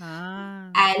neurokin.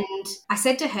 And I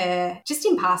said to her, just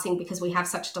in passing, because we have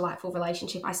such a delightful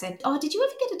relationship, I said, oh, did you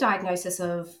ever get a diagnosis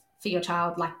for your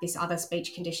child, this other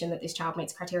speech condition that this child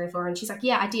meets criteria for? And she's like,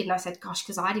 yeah, I did. And I said, gosh,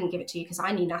 because I didn't give it to you because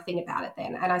I knew nothing about it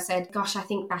then. And I said, gosh, I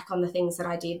think back on the things that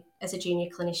I did as a junior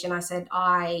clinician. I said,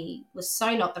 I was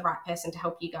so not the right person to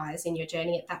help you guys in your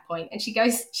journey at that point. And she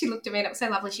looked at me and it was so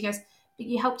lovely. She goes, but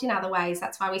you helped in other ways.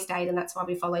 That's why we stayed and that's why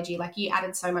we followed you. You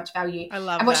added so much value. I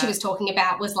love And what that. she was talking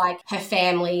about was her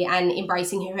family and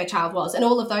embracing who her child was and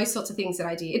all of those sorts of things that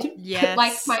I did.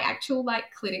 Yes. My actual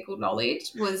clinical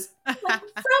knowledge was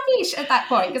rubbish at that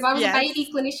point because I was a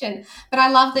baby clinician. But I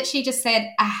love that she just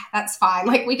said, that's fine.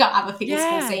 We got other things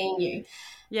from seeing you.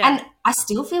 Yeah. And I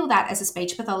still feel that as a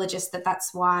speech pathologist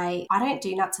that's why I don't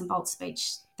do nuts and bolts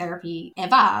speech therapy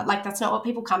ever. That's not what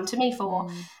people come to me for.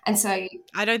 And so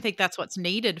I don't think that's what's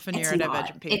needed for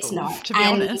neurodivergent people. It's not. To be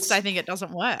honest, I think it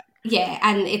doesn't work. Yeah,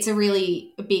 and it's a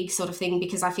really big sort of thing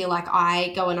because I feel like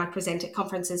I go and I present at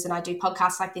conferences and I do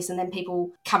podcasts like this and then people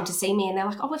come to see me and they're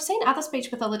like, oh, we've seen other speech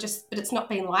pathologists, but it's not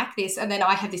been like this. And then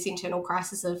I have this internal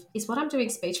crisis of, is what I'm doing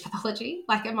speech pathology?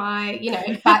 Am I,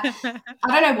 but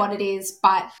I don't know what it is,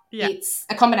 but it's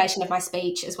a combination of my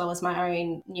speech as well as my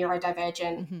own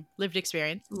neurodivergent lived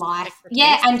experience. Life. Expertise.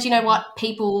 Yeah, and you know what?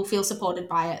 People feel supported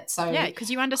by it. So yeah,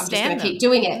 because you understand I'm just going to keep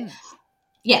doing it.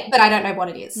 Yeah, but I don't know what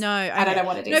it is. No, I don't okay. know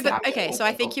what it No, is that but I'm doing okay, with so I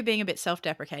think people. you're being a bit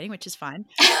self-deprecating, which is fine.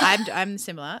 I'm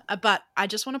similar, but I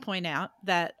just want to point out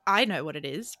that I know what it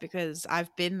is because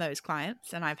I've been those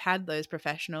clients and I've had those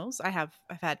professionals. I've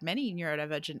had many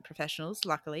neurodivergent professionals,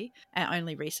 luckily,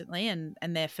 only recently, and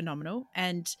they're phenomenal.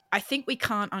 And I think we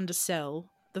can't undersell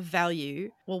the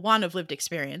value, well, one, of lived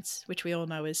experience, which we all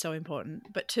know is so important,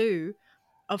 but two,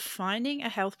 of finding a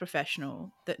health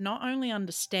professional that not only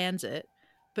understands it,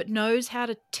 but knows how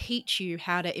to teach you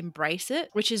how to embrace it,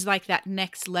 which is like that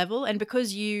next level. And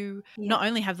because you Yeah. not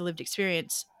only have the lived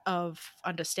experience of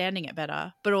understanding it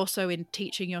better, but also in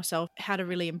teaching yourself how to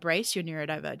really embrace your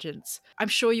neurodivergence, I'm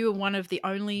sure you were one of the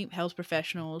only health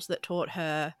professionals that taught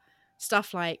her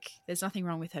stuff like there's nothing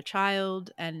wrong with her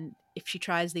child, and if she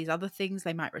tries these other things,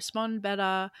 they might respond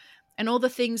better, and all the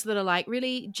things that are like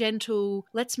really gentle,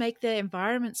 let's make their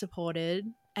environment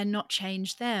supported and not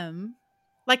change them.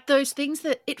 Like those things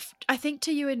that I think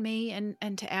to you and me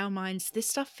and to our minds, this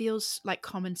stuff feels like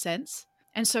common sense.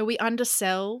 And so we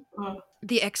undersell Mm.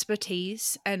 the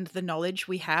expertise and the knowledge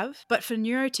we have. But for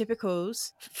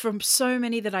neurotypicals, from so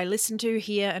many that I listen to,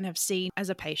 hear, and have seen as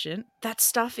a patient, that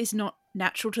stuff is not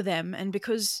natural to them. And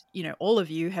because, all of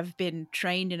you have been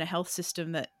trained in a health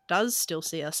system that does still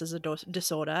see us as a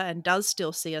disorder and does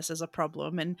still see us as a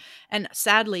problem, and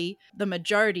sadly the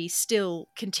majority still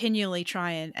continually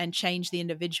try and change the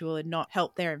individual and not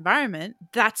help their environment,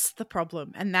 that's the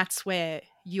problem, and that's where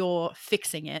you're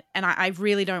fixing it. And I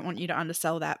really don't want you to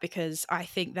undersell that, because I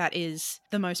think that is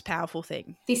the most powerful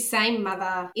thing. This same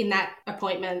mother in that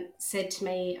appointment said to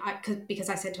me, because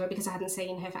I said to her, because I hadn't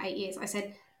seen her for 8 years, I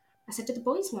said, do the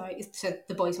boys know? So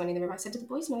the boys went in the room. I said, do the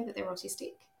boys know that they're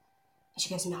autistic? And she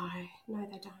goes, no,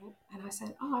 they don't. And I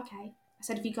said, oh, okay. I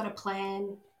said, have you got a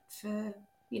plan for,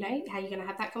 how you're going to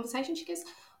have that conversation? She goes,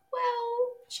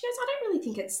 I don't really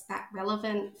think it's that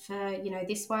relevant for,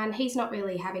 this one. He's not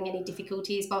really having any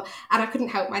difficulties. And I couldn't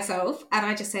help myself. And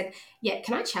I just said, yeah,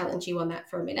 can I challenge you on that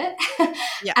for a minute?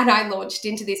 Yeah. And I launched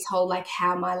into this whole, like,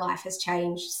 how my life has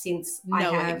changed since I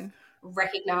have Knowing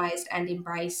recognized and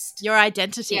embraced your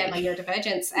identity. my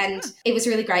neurodivergence. And it was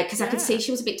really great because I could Yeah. see she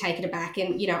was a bit taken aback.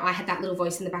 And, I had that little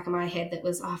voice in the back of my head that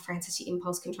was, oh, Frances, you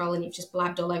impulse control and you've just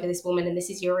blabbed all over this woman and this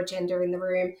is your agenda in the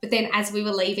room. But then as we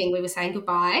were leaving, we were saying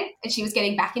goodbye and she was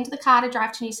getting back into the car to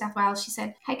drive to New South Wales. She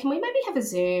said, hey, can we maybe have a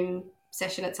Zoom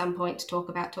session at some point to talk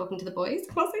about talking to the boys?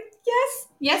 And I was like, yes,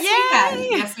 we can. Yay!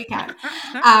 Yes, we can.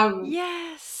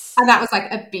 Yes. And that was like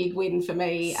a big win for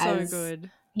me So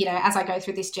good. As I go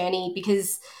through this journey,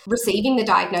 because receiving the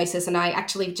diagnosis, and I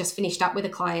actually just finished up with a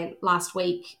client last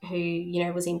week who,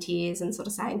 was in tears and sort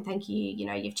of saying, thank you,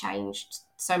 you've changed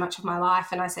so much of my life.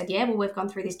 And I said, yeah, well, we've gone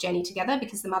through this journey together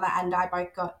because the mother and I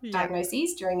both got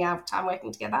diagnoses during our time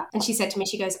working together. And she said to me,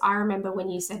 she goes, I remember when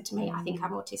you said to me, I think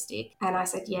I'm autistic. And I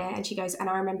said, yeah. And she goes, and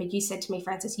I remember you said to me,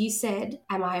 Frances, you said,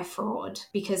 am I a fraud?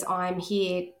 Because I'm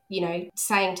here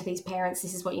saying to these parents,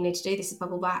 this is what you need to do, this is blah,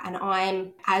 blah, blah. And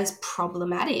I'm as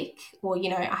problematic or,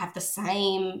 I have the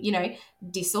same,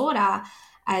 disorder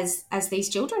as these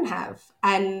children have.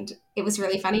 And it was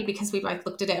really funny because we both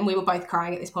looked at it and we were both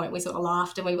crying at this point. We sort of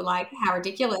laughed and we were like, how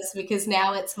ridiculous, because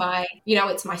now it's my,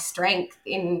 it's my strength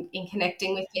in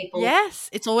connecting with people. Yes,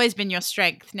 it's always been your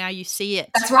strength. Now you see it.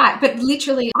 That's right. But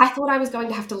literally, I thought I was going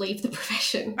to have to leave the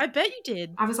profession. I bet you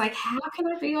did. I was like, how can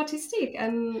I be autistic?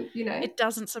 And, It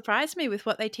doesn't surprise me with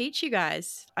what they teach you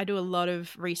guys. I do a lot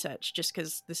of research just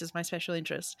because this is my special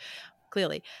interest,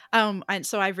 clearly. And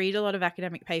so I read a lot of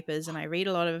academic papers and I read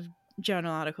a lot of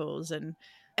journal articles and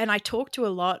I talk to a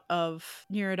lot of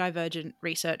neurodivergent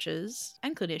researchers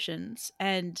and clinicians,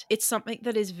 and it's something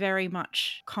that is very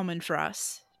much common for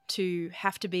us to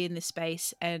have to be in this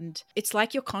space. And it's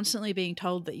like you're constantly being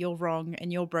told that you're wrong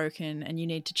and you're broken and you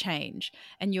need to change.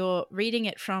 And you're reading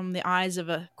it from the eyes of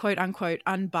a quote unquote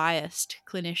unbiased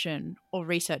clinician or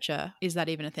researcher. Is that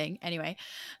even a thing? Anyway,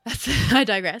 I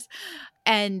digress.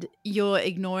 And you're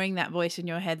ignoring that voice in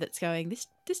your head that's going, this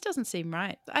doesn't seem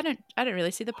right. I don't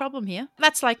really see the problem here.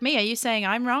 That's like me. Are you saying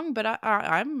I'm wrong? But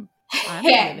I'm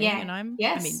living and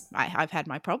I've had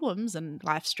my problems and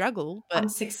life struggle, but I'm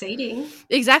succeeding.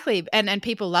 Exactly. And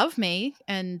people love me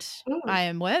and I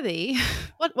am worthy.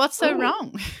 What's so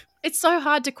wrong? It's so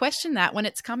hard to question that when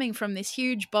it's coming from this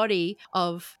huge body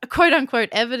of quote unquote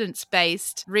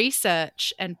evidence-based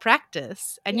research and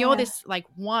practice. And you're this like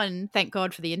one, thank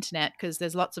God for the internet, because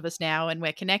there's lots of us now and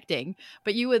we're connecting.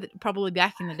 But you were probably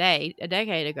back in the day, a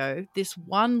decade ago, this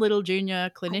one little junior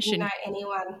clinician I didn't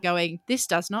know anyone going, this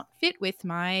does not fit with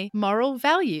my moral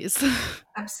values.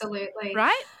 Absolutely.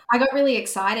 right? I got really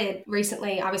excited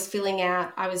recently. I was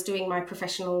doing my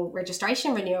professional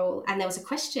registration renewal, and there was a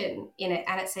question in it,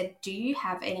 and it said, "Do you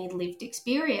have any lived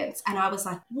experience?" And I was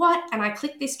like, "What?" And I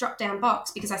clicked this drop down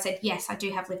box because I said, "Yes, I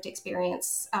do have lived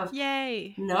experience of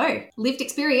Yay. no, lived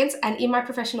experience." And in my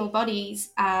professional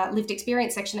bodies lived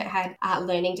experience section, it had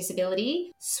learning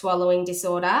disability, swallowing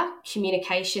disorder,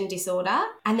 communication disorder.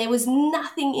 And there was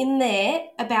nothing in there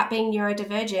about being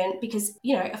neurodivergent because,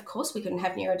 of course we couldn't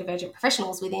have neurodivergent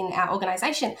professionals within our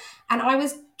organisation. And I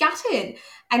was gutted.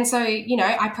 And so,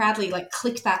 I proudly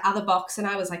clicked that other box and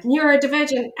I was like,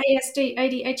 neurodivergent, ASD,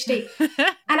 ADHD.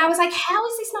 And I was like, how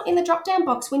is this not in the drop-down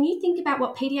box? When you think about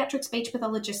what pediatric speech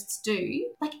pathologists do,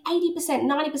 80%,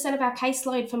 90% of our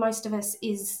caseload for most of us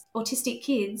is autistic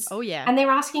kids. Oh, yeah. And they're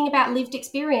asking about lived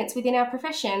experience within our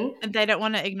profession. And they don't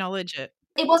want to acknowledge it.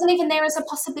 It wasn't even there as a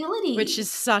possibility. Which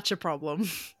is such a problem.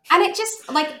 And it just,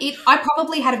 I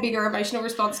probably had a bigger emotional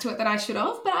response to it than I should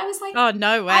have, but I was like... Oh,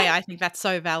 no way. I think that's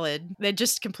so valid. They're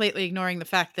just completely ignoring the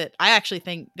fact that I actually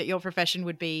think that your profession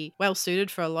would be well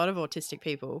suited for a lot of autistic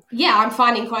people. Yeah, I'm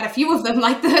finding quite a few of them.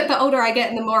 The older I get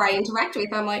and the more I interact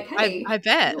with, I'm like, hey, I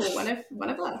bet. You're one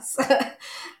of us. Yeah.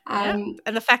 And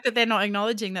the fact that they're not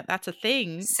acknowledging that that's a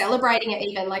thing. Celebrating it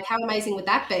even, how amazing would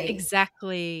that be?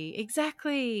 Exactly.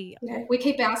 We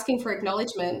keep asking for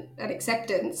acknowledgement and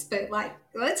acceptance, but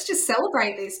let's just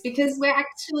celebrate this because we're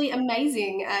actually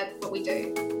amazing at what we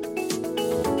do.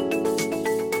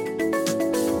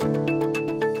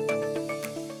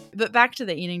 But back to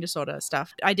the eating disorder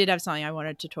stuff, I did have something I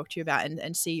wanted to talk to you about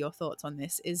and see your thoughts on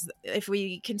this, is if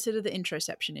we consider the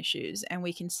interoception issues and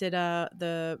we consider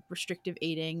the restrictive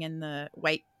eating and the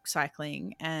weight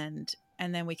cycling and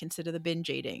then we consider the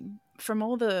binge eating, from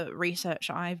all the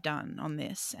research I've done on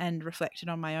this and reflected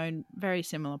on my own very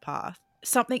similar path,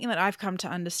 something that I've come to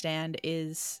understand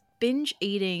is binge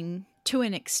eating to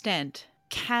an extent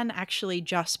can actually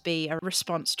just be a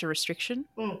response to restriction.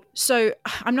 So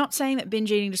I'm not saying that binge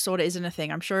eating disorder isn't a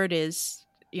thing. I'm sure it is.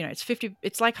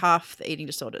 It's like half the eating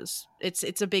disorders.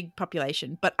 It's a big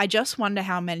population. But I just wonder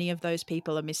how many of those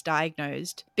people are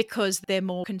misdiagnosed because they're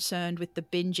more concerned with the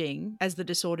binging as the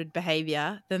disordered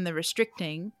behavior than the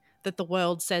restricting that the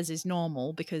world says is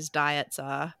normal, because diets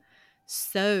are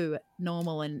so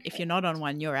normal. And if you're not on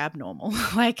one, you're abnormal.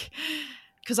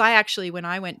 Because I actually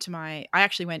went to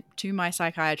my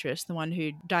psychiatrist, the one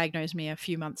who diagnosed me a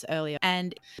few months earlier.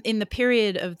 And in the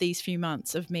period of these few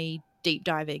months of me deep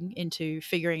diving into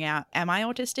figuring out, am I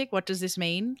autistic? What does this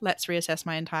mean? Let's reassess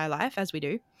my entire life, as we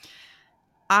do.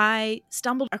 I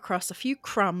stumbled across a few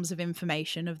crumbs of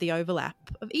information of the overlap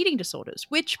of eating disorders,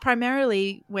 which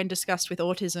primarily, when discussed with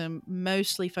autism,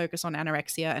 mostly focus on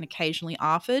anorexia and occasionally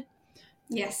ARFID.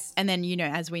 Yes. And then,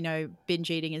 as we know,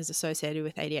 binge eating is associated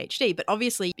with ADHD. But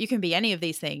obviously, you can be any of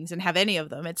these things and have any of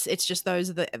them. It's just those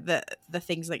are the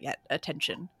things that get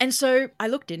attention. And so I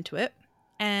looked into it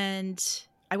and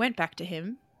I went back to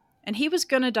him and he was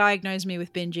going to diagnose me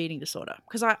with binge eating disorder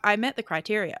because I met the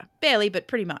criteria. Barely, but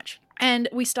pretty much. And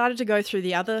we started to go through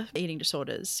the other eating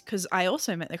disorders because I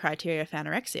also met the criteria for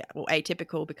anorexia. Well,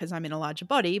 atypical because I'm in a larger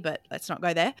body, but let's not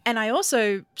go there. And I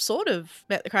also sort of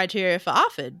met the criteria for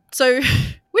ARFID. So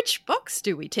which box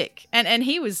do we tick? And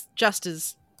he was just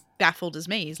as baffled as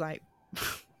me. He's like,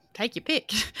 take your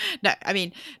pick. No, I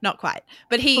mean, not quite.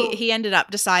 But he ended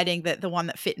up deciding that the one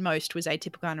that fit most was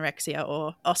atypical anorexia,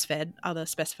 or OSFED, other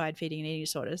specified feeding and eating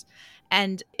disorders.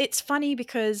 And it's funny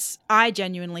because I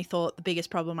genuinely thought the biggest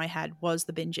problem I had was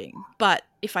the binging. But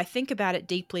if I think about it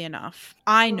deeply enough,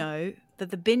 I know that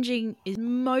the binging is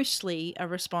mostly a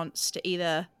response to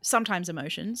either sometimes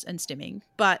emotions and stimming,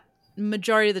 but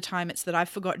majority of the time it's that I've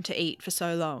forgotten to eat for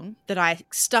so long that I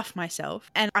stuff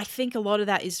myself. And I think a lot of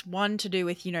that is one to do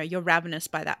with, you're ravenous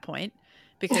by that point,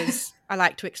 because I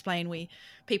like to explain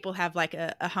people have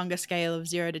a hunger scale of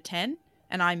 0 to 10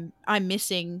 and I'm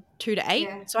missing 2 to 8.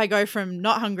 Yeah. So I go from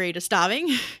not hungry to starving.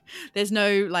 There's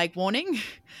no warning.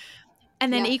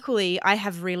 And then equally I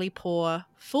have really poor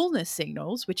fullness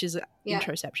signals, which is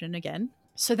interoception again.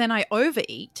 So then I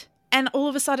overeat. And all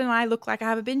of a sudden I look like I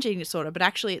have a binge eating disorder, but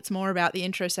actually it's more about the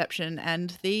interoception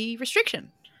and the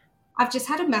restriction. I've just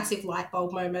had a massive light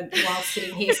bulb moment while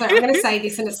sitting here. So I'm going to say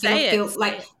this and it's going to feel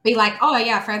be like, oh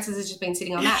yeah, Frances has just been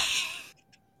sitting on that.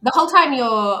 The whole time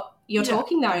you're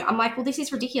talking though, I'm like, well, this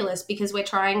is ridiculous because we're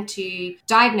trying to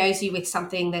diagnose you with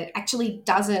something that actually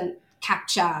doesn't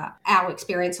capture our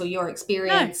experience or your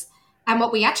experience. No. And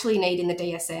what we actually need in the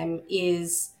DSM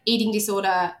is eating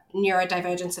disorder,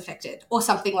 neurodivergence affected, or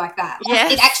something like that. Like,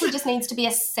 Yes. it actually just needs to be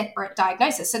a separate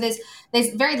diagnosis. So there's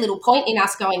very little point in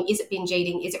us going, is it binge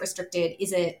eating? Is it restricted?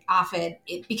 Is it ARFID?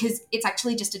 Because it's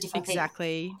actually just a different thing.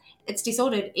 Exactly. It's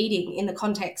disordered eating in the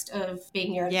context of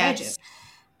being neurodivergent. Yes.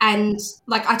 And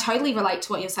like, I totally relate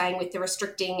to what you're saying with the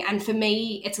restricting. And for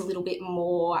me, it's a little bit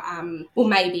more, well,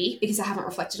 maybe because I haven't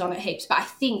reflected on it heaps, but I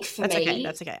think for That's me, okay.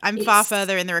 That's okay. I'm far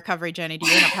further in the recovery journey to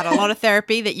you, and I've had a lot of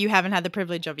therapy that you haven't had the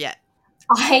privilege of yet.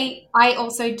 I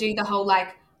also do the whole like,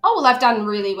 oh, well, I've done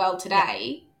really well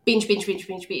today. Binge,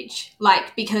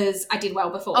 like, because I did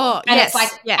well before. Oh, and yes, it's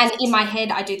like, yes. and in my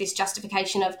head, I do this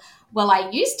justification of, well, I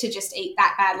used to just eat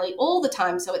that badly all the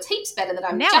time, so it's heaps better that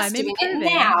I'm Now just I'm doing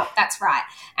improving. it now. That's right.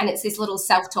 And it's this little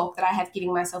self-talk that I have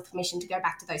giving myself permission to go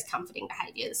back to those comforting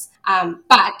behaviours.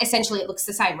 But essentially it looks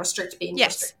the same, restrict, binge,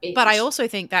 Yes, restrict, binge. but I also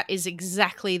think that is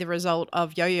exactly the result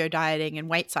of yo-yo dieting and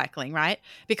weight cycling, right?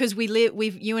 Because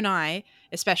you and I,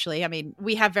 especially, I mean,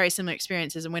 we have very similar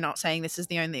experiences, and we're not saying this is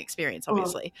the only experience,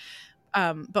 obviously.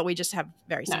 But we just have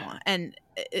very similar. And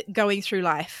going through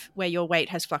life where your weight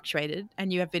has fluctuated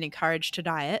and you have been encouraged to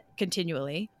diet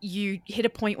continually, you hit a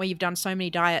point where you've done so many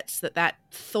diets that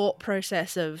thought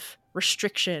process of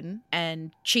restriction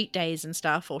and cheat days and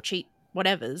stuff, or cheat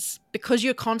whatevers, because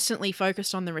you're constantly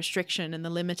focused on the restriction and the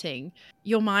limiting,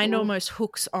 your mind almost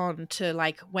hooks on to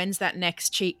like, when's that next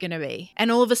cheat gonna be? And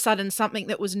all of a sudden, something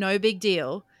that was no big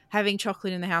deal, having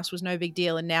chocolate in the house was no big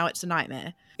deal, and now it's a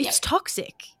nightmare. It's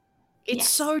toxic. It's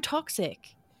so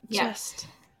toxic. Just,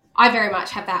 I very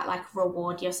much have that like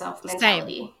reward yourself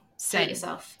mentality. Same. Treat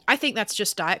yourself. I think that's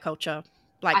just diet culture,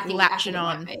 like latching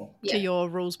on to your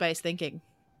rules-based thinking.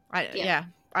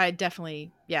 I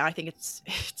definitely, I think it's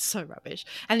so rubbish.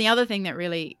 And the other thing that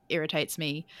really irritates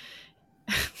me,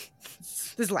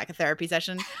 this is like a therapy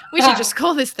session. We should just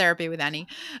call this therapy with Annie.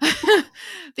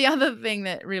 The other thing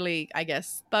that really, I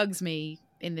guess, bugs me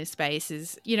in this space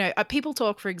is, people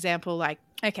talk, for example, like,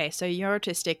 okay, so you're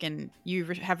autistic and you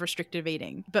have restrictive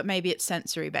eating, but maybe it's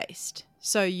sensory based.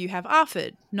 So you have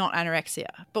ARFID, not anorexia.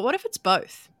 But what if it's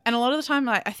both? And a lot of the time,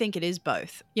 I think it is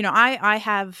both. I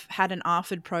have had an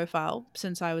ARFID profile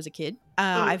since I was a kid.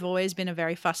 I've always been a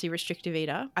very fussy, restrictive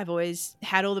eater. I've always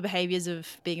had all the behaviors of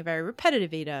being a very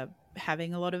repetitive eater,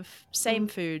 having a lot of same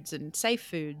foods and safe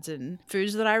foods and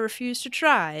foods that I refuse to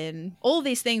try, and all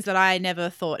these things that I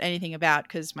never thought anything about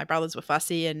because my brothers were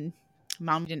fussy and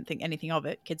Mum didn't think anything of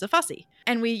it. Kids are fussy.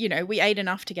 And we ate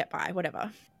enough to get by,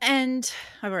 whatever. And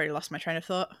I've already lost my train of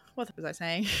thought. What was I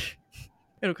saying?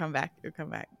 It'll come back.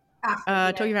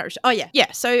 Talking about...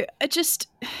 Yeah. So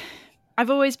I've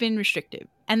always been restrictive.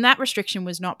 And that restriction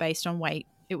was not based on weight.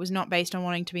 It was not based on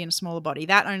wanting to be in a smaller body.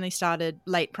 That only started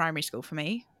late primary school for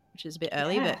me, which is a bit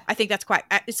early. But I think that's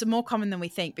it's more common than we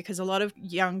think, because a lot of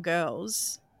young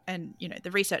girls, and,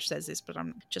 the research says this, but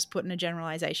I'm just putting a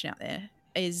generalization out there,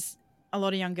 is a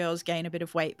lot of young girls gain a bit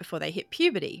of weight before they hit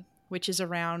puberty, which is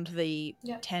around the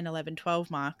 10, 11,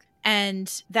 12 mark.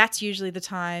 And that's usually the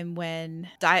time when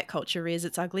diet culture rears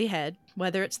its ugly head,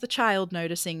 whether it's the child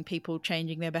noticing people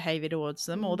changing their behavior towards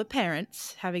them, or the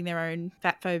parents having their own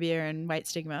fat phobia and weight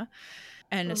stigma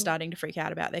and are starting to freak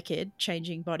out about their kid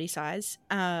changing body size.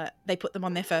 They put them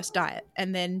on their first diet,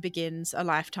 and then begins a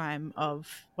lifetime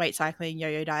of weight cycling,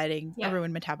 yo-yo dieting, a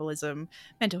ruined metabolism,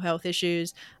 mental health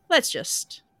issues. Let's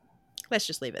just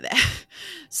leave it there.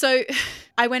 So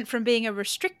I went from being a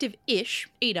restrictive-ish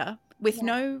eater with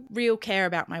no real care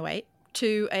about my weight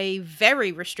to a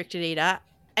very restricted eater.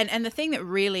 And the thing that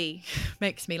really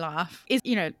makes me laugh is,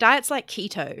 diets like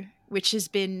keto, which has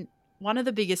been one of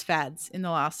the biggest fads in the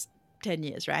last 10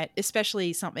 years, right?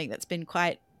 Especially something that's been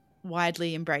quite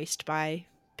widely embraced by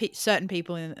certain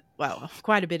people in,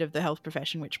 quite a bit of the health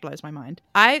profession, which blows my mind.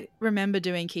 I remember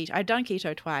doing keto. I'd done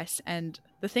keto twice, and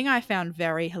the thing I found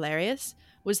very hilarious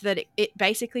was that it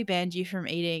basically banned you from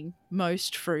eating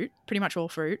most fruit, pretty much all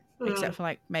fruit, except for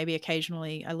like maybe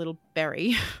occasionally a little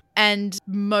berry, and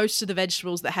most of the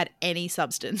vegetables that had any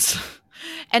substance.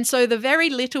 And so the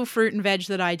very little fruit and veg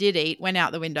that I did eat went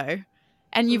out the window.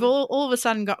 And you've all of a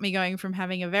sudden got me going from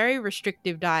having a very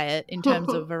restrictive diet in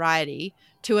terms of variety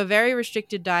to a very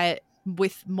restricted diet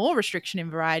with more restriction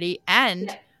in variety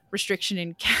and restriction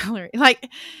in calorie. Like,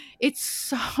 it's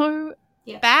so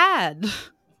bad.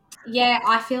 Yeah,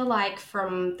 I feel like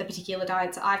from the particular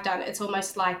diets I've done, it's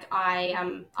almost like I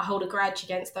hold a grudge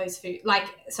against those food, like,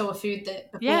 so a food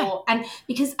that before, and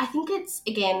because I think it's,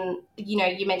 again,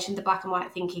 you mentioned the black and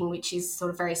white thinking, which is sort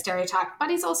of very stereotyped,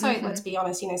 but is also, let's be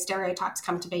honest, stereotypes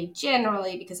come to be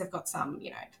generally because they've got some,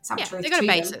 some truth they've got to a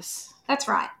them. basis. That's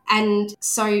right. And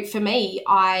so for me,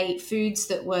 foods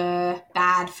that were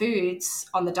bad foods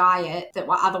on the diet that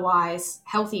were otherwise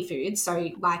healthy foods, so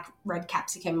like red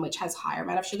capsicum, which has higher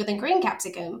amount of sugar than green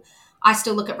capsicum, I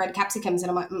still look at red capsicums and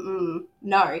I'm like,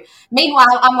 no.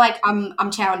 Meanwhile,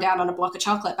 I'm chowing down on a block of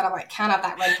chocolate, but I'm like, can't have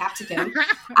that red capsicum.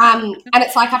 And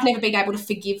it's like I've never been able to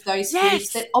forgive those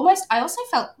foods that I also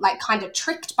felt like kind of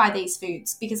tricked by these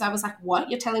foods, because I was like,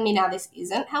 what? You're telling me now this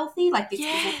isn't healthy? Like this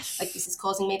isn't, like this is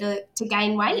causing me to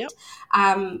gain weight?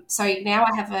 So now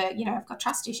I have I've got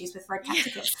trust issues with red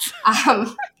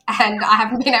capsicum. And I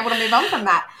haven't been able to move on from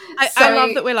that. I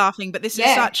love that we're laughing, but this is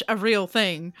such a real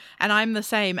thing, and I'm the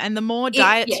same. And the more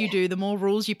diets you do, the more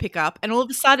rules you pick up, and all of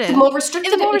a sudden, the more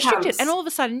restricted it becomes. And all of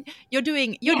a sudden, you're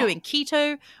doing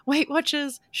keto, Weight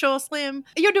Watchers, Sure Slim.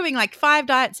 You're doing like 5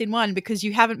 diets in one because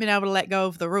you haven't been able to let go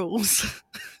of the rules.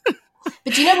 But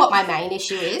do you know what my main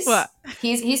issue is? What?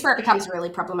 Here's where it becomes really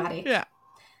problematic. Yeah.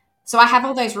 So I have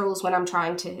all those rules when I'm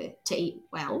trying to eat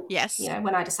well. Yes.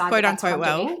 When I decide quote that's unquote what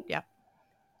I'm well. doing. Yeah.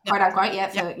 Quote unquote, you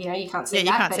can't see that,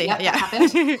 you can't but see that that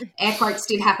happened. Air quotes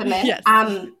did happen there. Yes.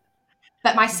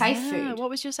 But my safe food.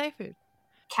 What was your safe food?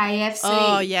 KFC.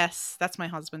 Oh, yes. That's my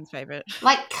husband's favourite.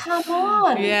 Like, come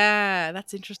on. Yeah,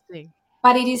 that's interesting.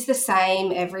 But it is the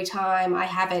same every time I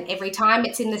have it. Every time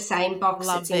it's in the same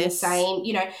box. In the same,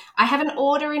 I have an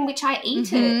order in which I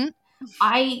eat it.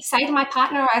 I say to my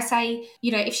partner,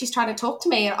 if she's trying to talk to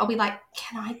me, I'll be like,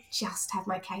 can I just have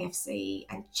my KFC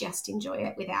and just enjoy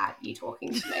it without you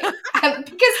talking to me?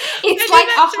 Because it's like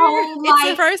a whole, like,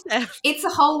 it's a process. It's a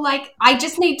whole, like, I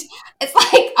just need, it's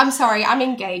like, I'm sorry, I'm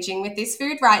engaging with this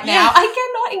food right now.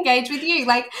 I cannot engage with you.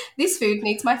 Like, this food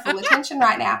needs my full attention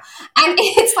right now. And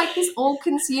it's like this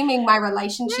all-consuming my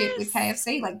relationship with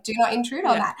KFC. Like, do not intrude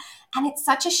on that. And it's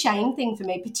such a shame thing for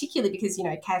me, particularly because,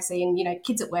 KFC and,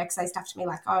 kids at work say stuff to me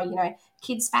like, oh,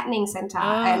 kids fattening center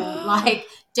and like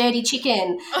dirty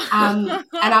chicken. And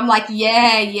I'm like,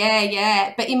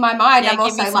 yeah. But in my mind, I'm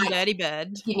also like, dirty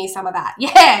bird. Give me some of that.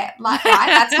 Yeah. Like, right.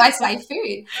 That's my safe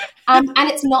food. And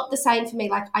it's not the same for me.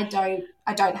 Like, I don't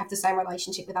have the same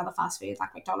relationship with other fast food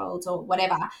like McDonald's or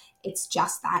whatever. It's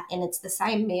just that. And it's the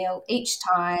same meal each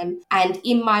time. And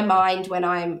in my mind, when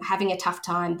I'm having a tough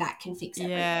time, that can fix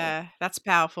everything. Yeah, that's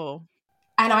powerful.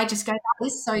 And I just go, that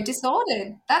is so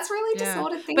disordered. That's really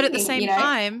disordered thinking. But at the same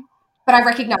time... But I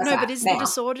recognise that. No, but is now. the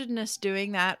disorderedness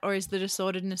doing that, or is the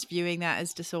disorderedness viewing that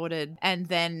as disordered and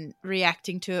then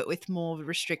reacting to it with more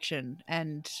restriction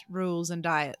and rules and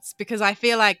diets? Because I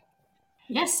feel like...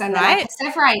 Yes, and then I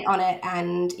perseverate on it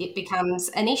and it becomes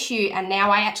an issue, and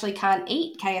now I actually can't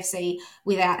eat KFC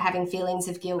without having feelings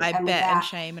of guilt and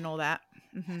shame and all that.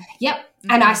 Yep.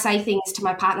 And I say things to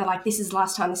my partner like, this is the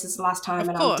last time,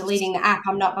 and I'm deleting the app,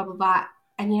 I'm not blah, blah, blah.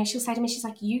 And, she'll say to me, she's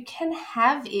like, you can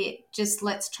have it, just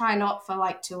let's try not for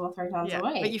like 2 or 3 times a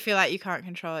week. But you feel like you can't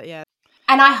control it,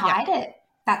 And I hide it.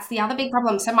 That's the other big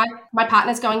problem. So my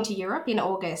partner's going to Europe in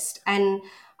August, and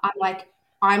I'm like,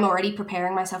 I'm already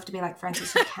preparing myself to be like,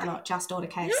 Frances, you cannot just order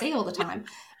KFC all the time.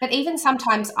 But even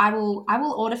sometimes I will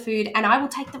order food and I will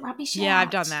take the rubbish out. Yeah,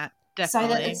 I've done that, definitely.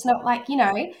 So that it's not like,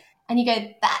 and you go,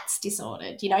 that's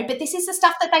disordered, but this is the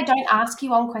stuff that they don't ask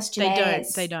you on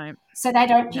questionnaires. They don't. So they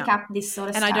don't pick up this sort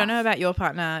of stuff. And I don't know about your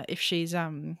partner, if she's,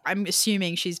 I'm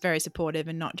assuming she's very supportive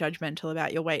and not judgmental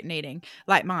about your weight and eating,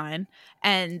 like mine.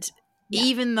 And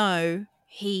even though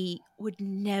he would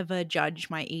never judge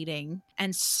my eating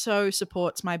and so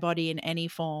supports my body in any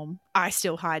form, I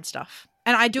still hide stuff.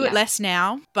 And I do it less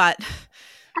now, but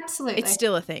absolutely, it's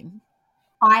still a thing.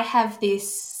 I have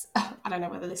this... I don't know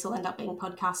whether this will end up being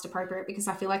podcast appropriate, because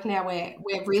I feel like now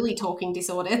we're really talking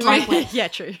disordered. Like yeah,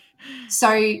 true.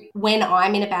 So when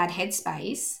I'm in a bad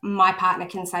headspace, my partner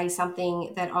can say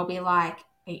something that I'll be like,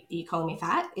 are you calling me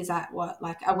fat? Is that what,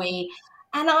 like, are we...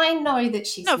 And I know that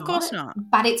she's not. No, of course not.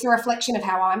 But it's a reflection of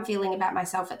how I'm feeling about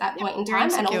myself at that point in time.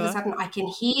 Insecure. And all of a sudden I can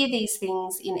hear these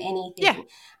things in anything. Yeah.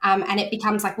 And it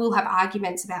becomes like we'll have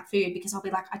arguments about food, because I'll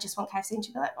be like, I just want KFC. And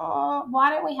she'll be like, oh, why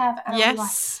don't we have... And I'll be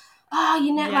like,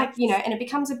 oh, like, and it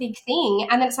becomes a big thing.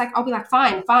 And then it's like, I'll be like,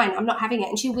 fine, I'm not having it.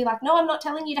 And she'll be like, no, I'm not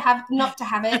telling you not to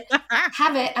have it,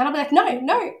 have it. And I'll be like,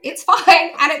 no, it's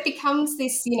fine. And it becomes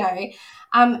this,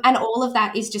 and all of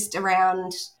that is just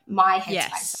around my headspace.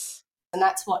 Yes. And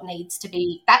that's what I need to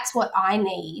be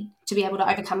able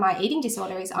to overcome my eating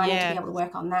disorder, is I need to be able to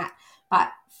work on that.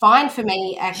 But find for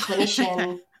me a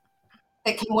clinician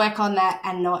that can work on that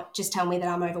and not just tell me that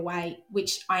I'm overweight,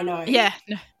 which I know. Yeah.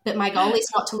 But my goal is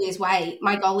not to lose weight.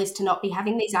 My goal is to not be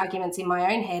having these arguments in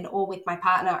my own head or with my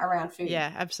partner around food.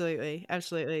 Yeah, absolutely.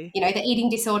 The eating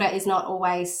disorder is not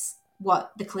always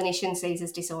what the clinician sees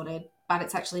as disordered, but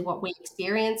it's actually what we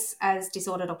experience as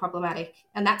disordered or problematic.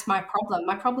 And that's my problem.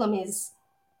 My problem is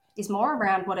more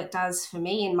around what it does for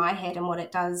me in my head and what it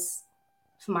does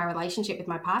for my relationship with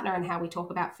my partner and how we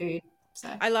talk about food. So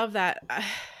I love that.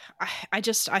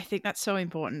 I think that's so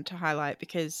important to highlight,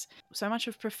 because so much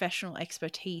of professional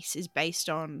expertise is based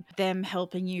on them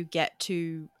helping you get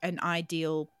to an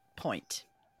ideal point.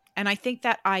 And I think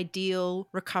that ideal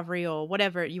recovery, or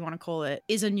whatever you want to call it,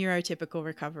 is a neurotypical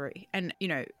recovery. And,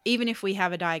 even if we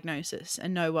have a diagnosis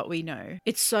and know what we know,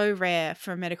 it's so rare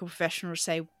for a medical professional to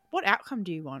say, what outcome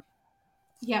do you want?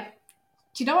 Yep.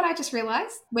 Do you know what I just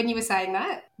realized when you were saying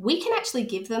that? We can actually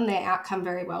give them their outcome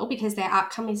very well because their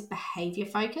outcome is behavior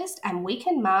focused, and we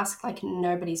can mask like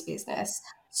nobody's business.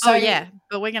 Oh, So yeah,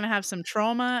 but we're going to have some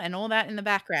trauma and all that in the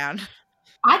background.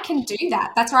 I can do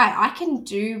that. That's right. I can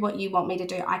do what you want me to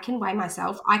do. I can weigh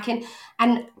myself.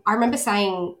 And I remember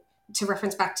saying, to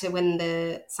reference back to when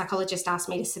the psychologist asked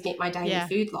me to submit my daily Yeah.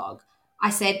 food log, I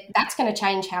said, that's going to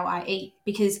change how I eat,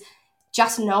 because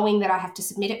just knowing that I have to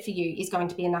submit it for you is going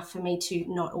to be enough for me to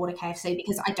not order KFC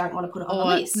because I don't want to put it on the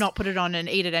Or list. not put it on and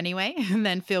eat it anyway, and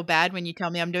then feel bad when you tell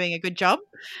me I'm doing a good job.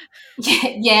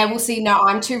 Yeah, we'll see. No,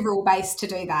 I'm too rule-based to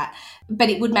do that. But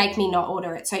it would make me not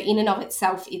order it. So in and of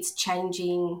itself, it's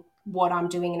changing what I'm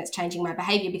doing and it's changing my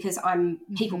behavior because I'm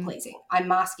people-pleasing. I'm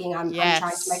masking. I'm trying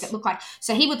to make it Yes. look like.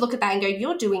 So he would look at that and go,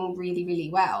 you're doing really,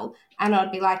 really well. And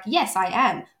I'd be like, yes, I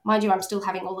am. Mind you, I'm still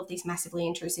having all of these massively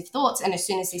intrusive thoughts. And as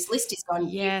soon as this list is gone,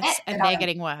 you bet Yes, that and they're I'm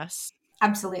getting worse.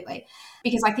 Absolutely.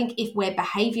 Because I think if we're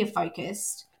behavior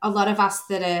focused, a lot of us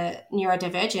that are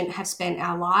neurodivergent have spent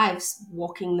our lives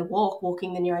walking the walk,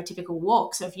 walking the neurotypical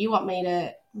walk. So if you want me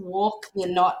to walk the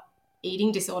not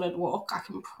eating disordered walk, I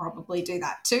can probably do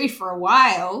that too for a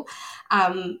while.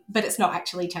 But it's not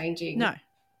actually changing No.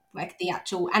 like the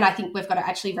actual, and I think we've got to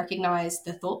actually recognize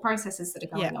the thought processes that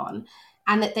are going on,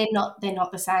 and that they're not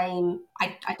the same,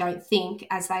 I don't think,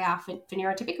 as they are for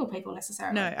neurotypical people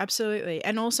necessarily. No, absolutely.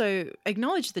 And also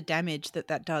acknowledge the damage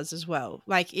that does as well.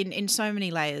 Like in so many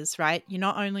layers, right? You're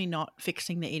not only not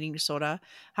fixing the eating disorder,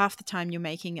 half the time you're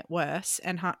making it worse,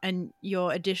 and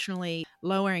you're additionally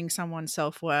lowering someone's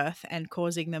self-worth and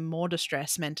causing them more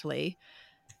distress mentally.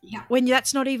 Yeah. When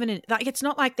that's not even, like, it's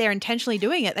not like they're intentionally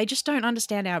doing it. They just don't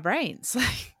understand our brains.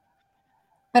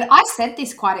 But I said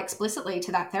this quite explicitly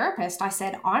to that therapist. I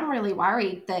said, I'm really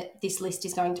worried that this list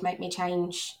is going to make me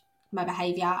change my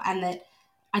behavior and that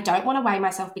I don't want to weigh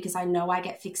myself because I know I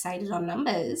get fixated on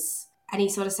numbers. And he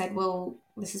sort of said, well,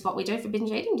 this is what we do for binge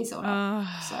eating disorder.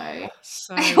 So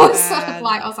it was sort of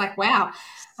like, I was like, wow,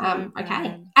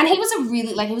 okay. And he was a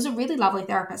really lovely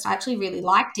therapist. I actually really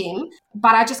liked him,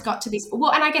 but I just got to this,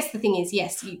 well, and I guess the thing is,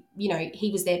 yes, you know, he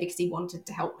was there because he wanted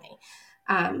to help me.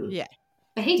 Yeah.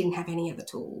 But he didn't have any of the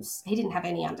tools. He didn't have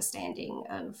any understanding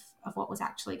of what was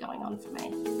actually going on for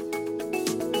me.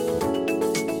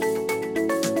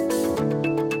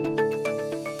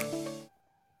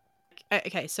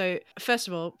 Okay, so first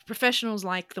of all, professionals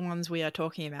like the ones we are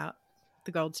talking about,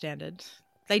 the gold standard,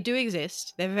 they do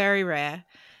exist. They're very rare.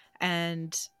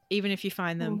 And even if you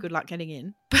find them, good luck getting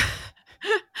in.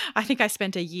 I think I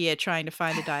spent a year trying to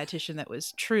find a dietitian that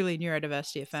was truly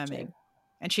neurodiversity affirming.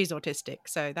 And she's autistic,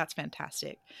 so that's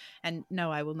fantastic. And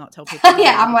no, I will not tell people.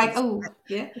 Yeah, I'm like, oh,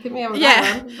 yeah, hit me up with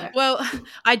that one. But... Well,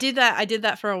 I did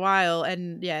that for a while,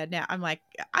 and yeah, now I'm like,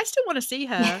 I still want to see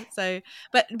her. Yeah. So,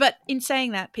 but in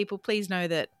saying that, people, please know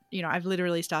that, you know, I've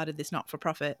literally started this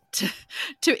not-for-profit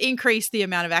to increase the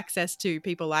amount of access to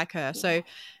people like her. So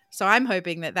I'm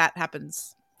hoping that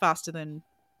happens faster than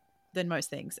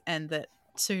most things, and that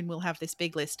soon we'll have this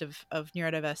big list of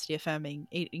neurodiversity affirming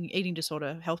eating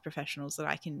disorder health professionals that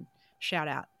I can shout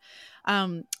out.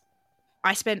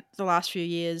 I spent the last few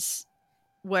years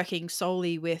working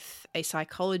solely with a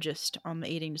psychologist on the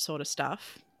eating disorder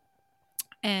stuff,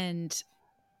 and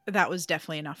that was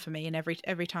definitely enough for me. And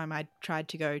every time I tried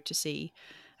to go to see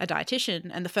a dietitian,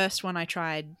 and the first one I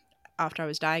tried after I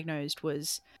was diagnosed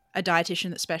was a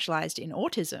dietitian that specialized in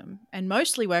autism and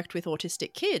mostly worked with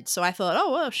autistic kids. So I thought,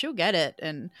 oh, well, she'll get it.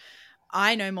 And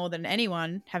I know more than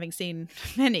anyone, having seen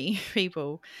many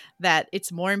people, that it's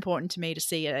more important to me to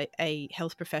see a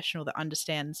health professional that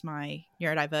understands my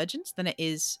neurodivergence than it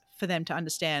is for them to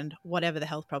understand whatever the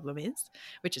health problem is,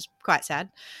 which is quite sad.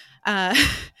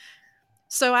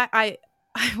 So I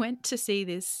went to see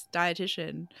this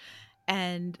dietitian,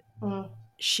 and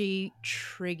she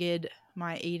triggered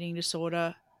my eating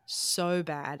disorder so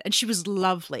bad. And she was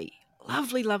lovely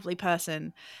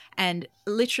person, and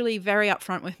literally very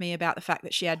upfront with me about the fact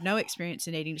that she had no experience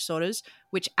in eating disorders,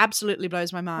 which absolutely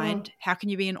blows my mind. How can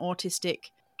you be an autistic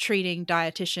treating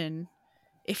dietitian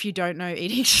if you don't know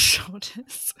eating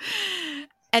disorders?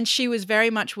 And she was very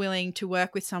much willing to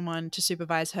work with someone to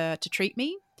supervise her to treat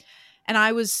me. And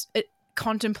I was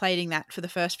contemplating that for the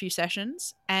first few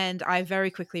sessions. And I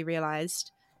very quickly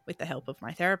realized, with the help of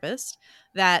my therapist,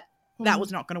 that that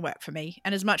was not going to work for me.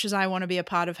 And as much as I want to be a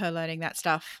part of her learning that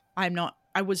stuff,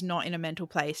 I was not in a mental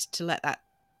place to let that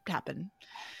happen.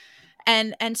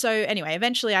 And so anyway,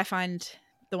 eventually I find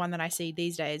the one that I see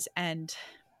these days, and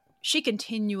she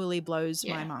continually blows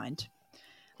my mind.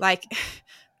 Like,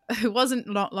 it wasn't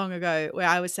not long ago where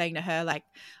I was saying to her, like,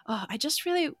 oh, I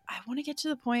want to get to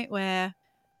the point where,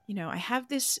 you know, I have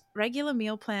this regular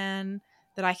meal plan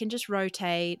that I can just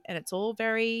rotate, and it's all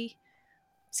very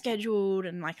scheduled,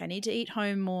 and like I need to eat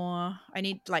home more. I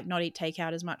need to like not eat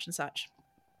takeout as much and such.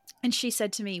 And she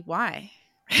said to me, why?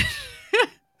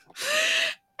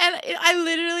 And I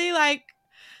literally like,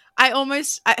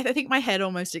 I think my head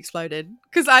almost exploded,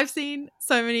 because I've seen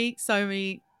so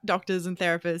many doctors and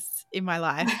therapists in my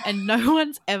life, and no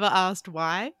one's ever asked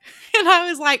why. And I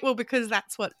was like, well, because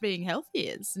that's what being healthy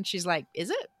is. And she's like, is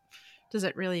it? Does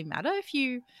it really matter if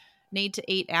you need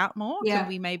to eat out more? Yeah. Can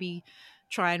we maybe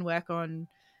try and work on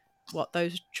what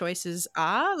those choices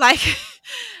are? Like,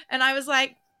 and I was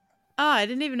like, oh, I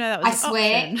didn't even know that was an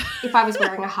option. If I was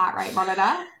wearing a heart rate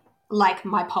monitor, like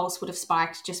my pulse would have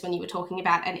spiked just when you were talking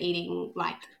about and eating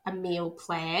like a meal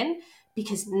plan,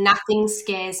 because nothing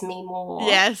scares me more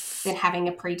than having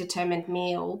a predetermined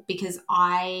meal, because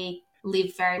I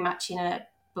live very much in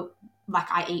like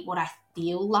I eat what I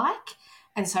feel like.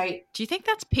 And so do you think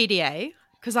that's PDA?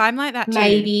 Because I'm like that too.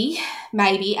 Maybe.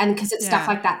 And because it's stuff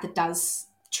like that does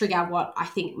trigger what I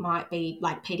think might be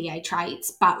like PDA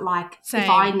traits. But like, if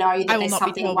I know that there's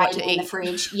something waiting in the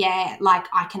fridge, like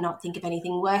I cannot think of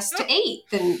anything worse to eat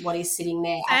than what is sitting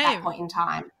there at that point in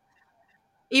time.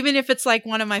 Even if it's like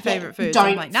one of my favorite foods, don't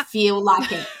I'm like, nah. feel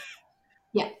like it.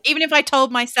 Yeah. Even if I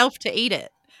told myself to eat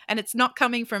it, and it's not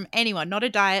coming from anyone, not a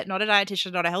diet, not a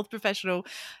dietitian, not a health professional,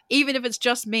 even if it's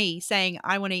just me saying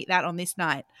I want to eat that on this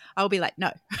night, I'll be like,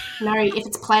 no. No, if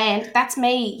it's planned, that's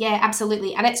me. Yeah,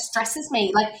 absolutely. And it stresses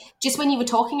me. Like, just when you were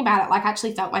talking about it, like I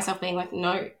actually felt myself being like,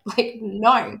 no, like,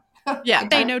 no. Yeah,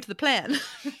 say no to the plan.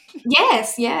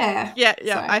 Yes, yeah. Yeah,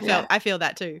 so, I feel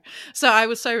that too. So I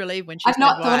was so relieved when she said why.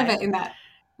 I've not thought of it in that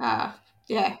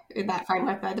in that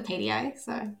framework though, the PDA.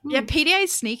 So yeah, PDA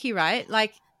is sneaky, right?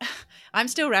 Like, I'm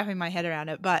still wrapping my head around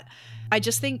it, but I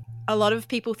just think a lot of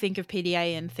people think of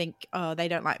PDA and think, oh, they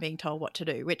don't like being told what to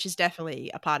do, which is definitely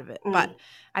a part of it. But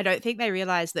I don't think they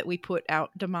realize that we put our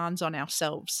demands on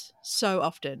ourselves so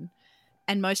often,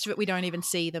 and most of it we don't even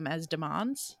see them as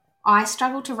demands. I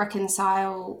struggle to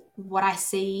reconcile what I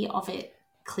see of it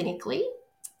clinically.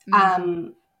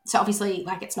 So obviously,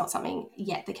 like, it's not something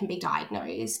yet that can be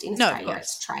diagnosed in Australia.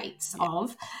 It's traits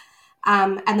of.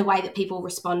 And the way that people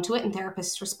respond to it and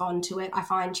therapists respond to it, I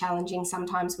find challenging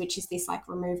sometimes, which is this, like,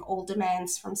 remove all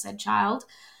demands from said child.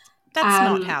 That's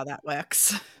not how that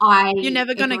works. You're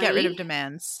never going to get rid of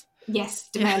demands. Yes,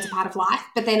 demands are part of life.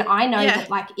 But then I know that,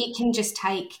 like, it can just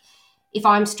take, if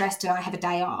I'm stressed and I have a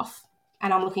day off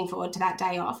and I'm looking forward to that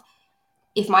day off,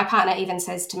 if my partner even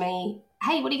says to me,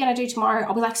 hey, what are you going to do tomorrow?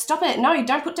 I'll be like, stop it. No,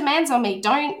 don't put demands on me.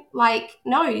 Don't, like,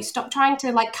 no, stop trying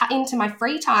to, like, cut into my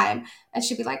free time. And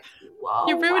she'll be like, whoa.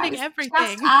 You're ruining everything.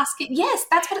 Just asking. Yes,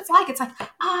 that's what it's like. It's like,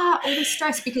 all this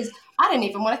stress, because I don't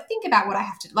even want to think about what I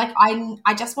have to do. Like,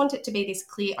 I just want it to be this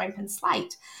clear, open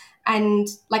slate. And,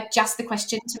 like, just the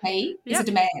question to me is a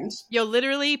demand. You're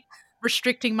literally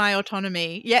restricting my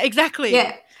autonomy. Yeah, exactly.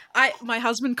 Yeah. My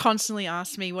husband constantly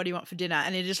asks me, what do you want for dinner?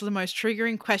 And it is the most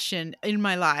triggering question in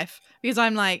my life, because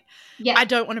I'm like, I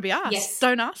don't want to be asked. Yes.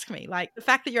 Don't ask me. Like, the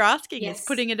fact that you're asking is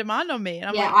putting a demand on me. And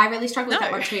I'm like, I really struggle with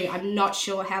that one too. I'm not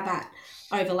sure how that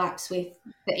overlaps with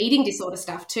the eating disorder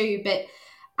stuff too. But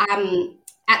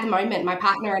at the moment, my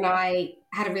partner and I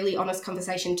had a really honest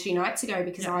conversation 2 nights ago,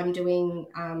 because I'm doing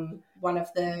one of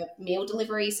the meal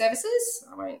delivery services.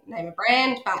 I won't name a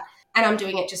brand, and I'm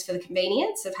doing it just for the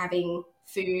convenience of having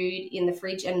food in the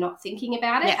fridge and not thinking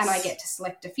about it. Yes. And I get to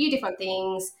select a few different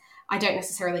things. I don't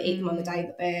necessarily eat them on the day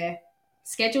that they're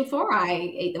scheduled for. I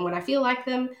eat them when I feel like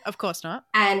them. Of course not.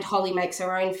 And Holly makes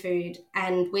her own food.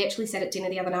 And we actually said at dinner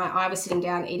the other night, I was sitting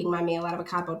down eating my meal out of a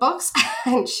cardboard box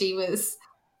and she was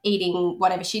eating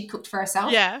whatever she'd cooked for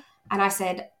herself. Yeah. And I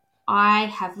said, I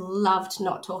have loved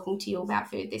not talking to you about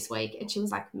food this week. And she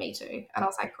was like, me too. And I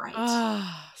was like, great.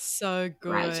 Oh, so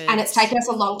good. Great. And it's taken us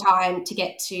a long time to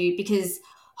get to, because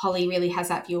Holly really has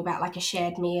that view about, like, a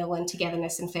shared meal and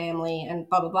togetherness and family and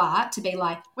blah, blah, blah, to be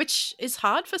like. Which is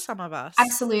hard for some of us.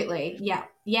 Absolutely. Yeah.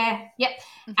 Yeah. Yep.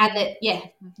 Mm-hmm. And that,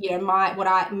 you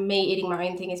know, me eating my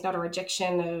own thing is not a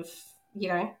rejection of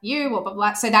you or blah,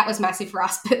 blah. So that was massive for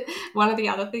us. But one of the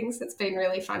other things that's been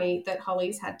really funny that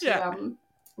Holly's had to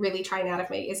really train out of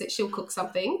me is that she'll cook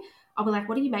something. I'll be like,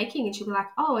 what are you making? And she'll be like,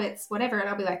 oh, it's whatever. And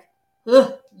I'll be like,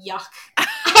 ugh, yuck.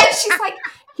 And she's like,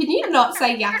 can you not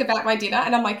say yuck about my dinner?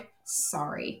 And I'm like,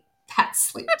 sorry, that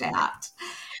slipped out.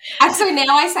 And so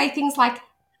now I say things like,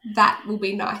 that will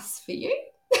be nice for you.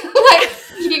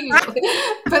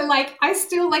 But like, I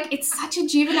still like, it's such a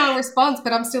juvenile response,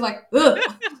 but I'm still like, ugh,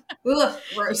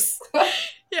 gross.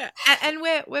 Yeah. And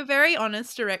we're very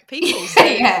honest, direct people. So.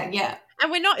 Yeah.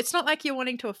 And it's not like you're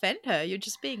wanting to offend her. You're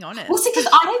just being honest. Well, see, because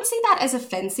I don't see that as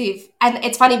offensive. And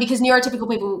it's funny because neurotypical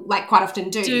people like quite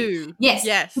often do.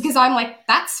 Yes. Because I'm like,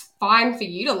 that's fine for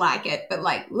you to like it, but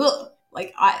like, ugh,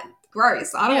 like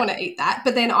gross. I don't want to eat that.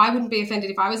 But then I wouldn't be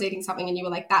offended if I was eating something and you were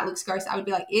like, that looks gross. I would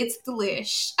be like, it's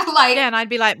delish. Like, yeah, and I'd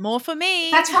be like, more for me.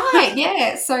 That's right.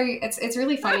 Yeah. So it's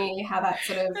really funny how that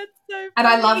sort of, that's so funny. And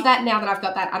I love that now that I've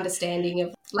got that understanding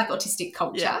of like autistic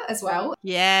culture as well.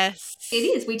 Yes. It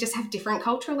is. We just have different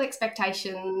cultural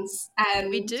expectations. And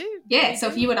we do. Yeah. We so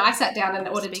do. if you and I sat down and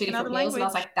ordered two different meals and I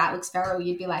was like, that looks feral,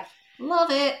 you'd be like,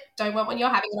 love it. Don't want one you're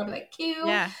having. And I'd be like, cute.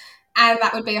 Yeah. And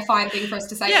that would be a fine thing for us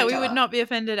to say to each we other. would not be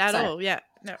offended at all. Yeah.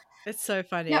 No, it's so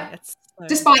funny. Yep. It's so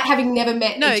despite having never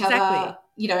met each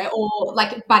exactly. other, or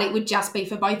like, but it would just be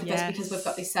for both of us because we've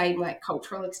got this same like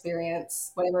cultural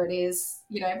experience, whatever it is,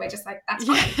 we're just like, that's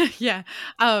fine. Yeah.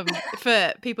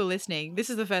 For people listening, this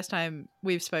is the first time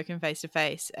we've spoken face to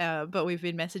face, but we've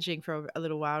been messaging for a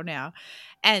little while now.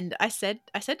 And I said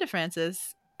to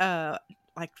Frances,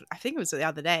 like, I think it was the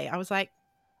other day, I was like,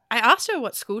 I asked her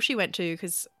what school she went to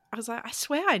because I was like, I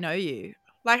swear I know you.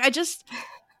 Like,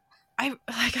 and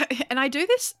I do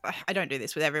this. I don't do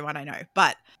this with everyone I know,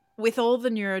 but with all the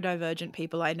neurodivergent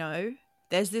people I know,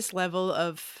 there's this level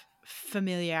of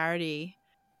familiarity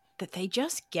that they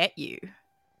just get you.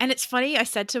 And it's funny. I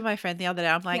said to my friend the other day,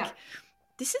 I'm like,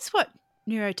 this is what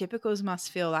neurotypicals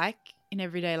must feel like in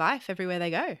everyday life, everywhere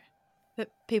they go. That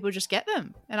people just get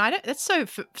them, and that's so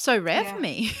rare for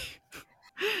me.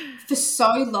 For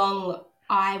so long,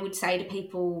 I would say to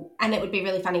people, and it would be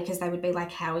really funny because they would be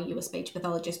like, how are you a speech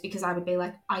pathologist? Because I would be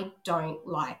like, I don't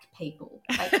like people.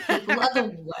 Like, people are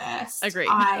the worst. Agreed.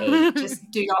 I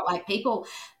just do not like people.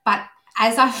 But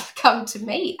as I've come to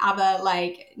meet other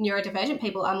like neurodivergent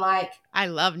people, I'm like, I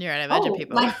love neurodivergent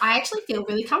people. Like, I actually feel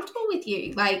really comfortable with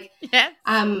you. Like, yes.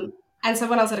 And so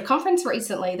when I was at a conference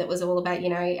recently that was all about,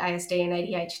 ASD and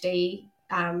ADHD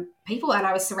people, and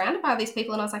I was surrounded by these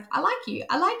people and I was like, I like you. Hey,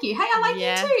 I like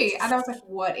you too. And I was like,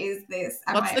 what is this?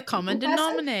 What's the common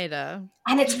denominator?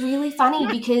 And it's really funny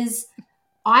because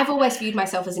I've always viewed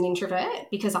myself as an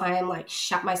introvert because I am like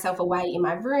shut myself away in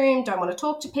my room, don't want to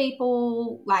talk to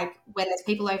people. Like, when there's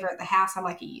people over at the house, I'm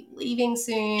like, are you leaving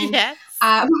soon? Yes.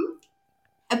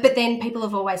 But then people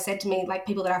have always said to me, like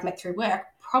people that I've met through work,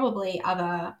 probably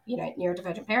other,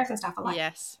 neurodivergent parents and stuff, are like,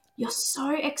 yes, you're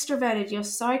so extroverted.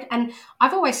 And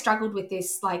I've always struggled with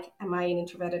this, like, am I an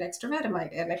introverted extrovert? Am I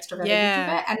an extroverted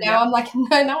introvert? And now I'm like,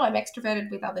 no, I'm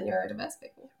extroverted with other neurodiverse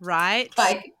people. Right.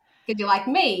 Like, because you're like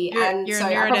me. You're so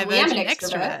a I probably am an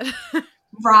extrovert.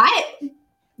 Right?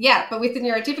 Yeah, but with the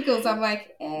neurotypicals, I'm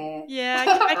like, yeah,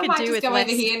 I could do with go less.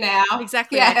 over here now.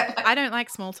 Exactly. Yeah. Like, I don't like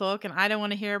small talk, and I don't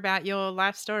want to hear about your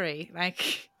life story,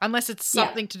 like, unless it's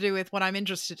something to do with what I'm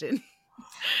interested in.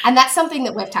 And that's something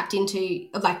that we've tapped into,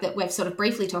 like, that we've sort of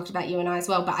briefly talked about, you and I as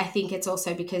well. But I think it's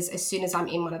also because as soon as I'm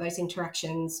in one of those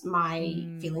interactions, my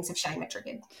feelings of shame are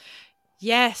triggered.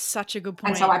 Yes, such a good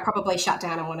point. And so I probably shut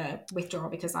down and want to withdraw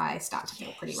because I start to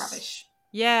feel pretty rubbish.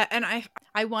 Yeah, and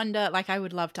I wonder, like, I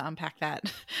would love to unpack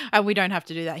that. We don't have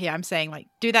to do that here. I'm saying, like,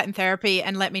 do that in therapy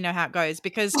and let me know how it goes,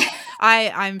 because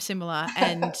I'm similar,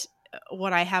 and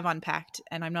what I have unpacked,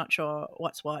 and I'm not sure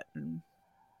what's what and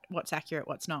what's accurate,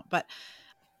 what's not. But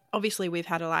obviously we've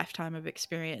had a lifetime of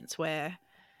experience where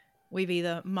we've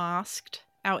either masked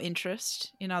our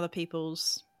interest in other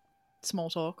people's small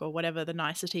talk or whatever the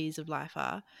niceties of life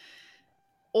are,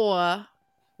 or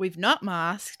we've not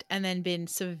masked and then been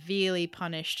severely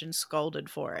punished and scolded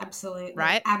for it. Absolutely.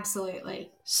 Right?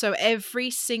 Absolutely. So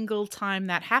every single time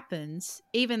that happens,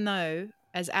 even though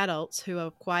as adults who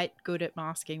are quite good at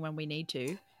masking when we need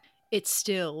to, it's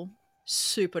still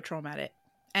super traumatic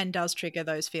and does trigger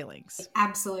those feelings.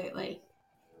 Absolutely.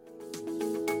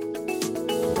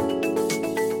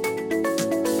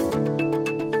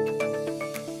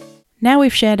 Now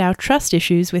we've shared our trust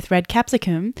issues with Red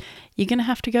Capsicum, you're going to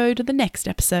have to go to the next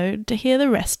episode to hear the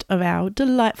rest of our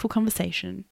delightful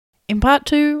conversation. In part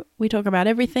 2, we talk about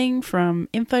everything from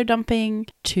info dumping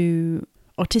to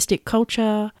autistic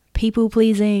culture, people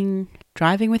pleasing,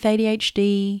 driving with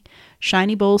ADHD,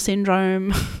 shiny ball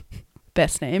syndrome,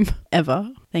 Best name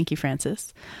ever. Thank you,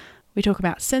 Francis. We talk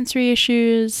about sensory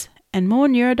issues and more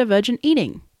neurodivergent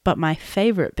eating. But my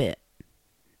favourite bit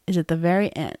is at the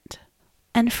very end.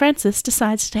 And Francis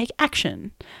decides to take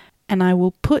action. And I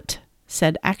will put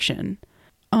said action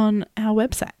on our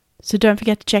website. So don't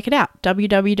forget to check it out.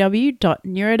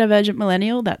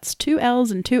 www.neurodivergentmillennial. That's 2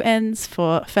 L's and 2 N's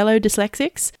for fellow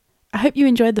dyslexics. I hope you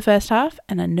enjoyed the first half,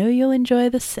 and I know you'll enjoy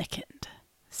the second.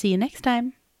 See you next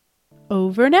time.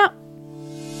 Over and out.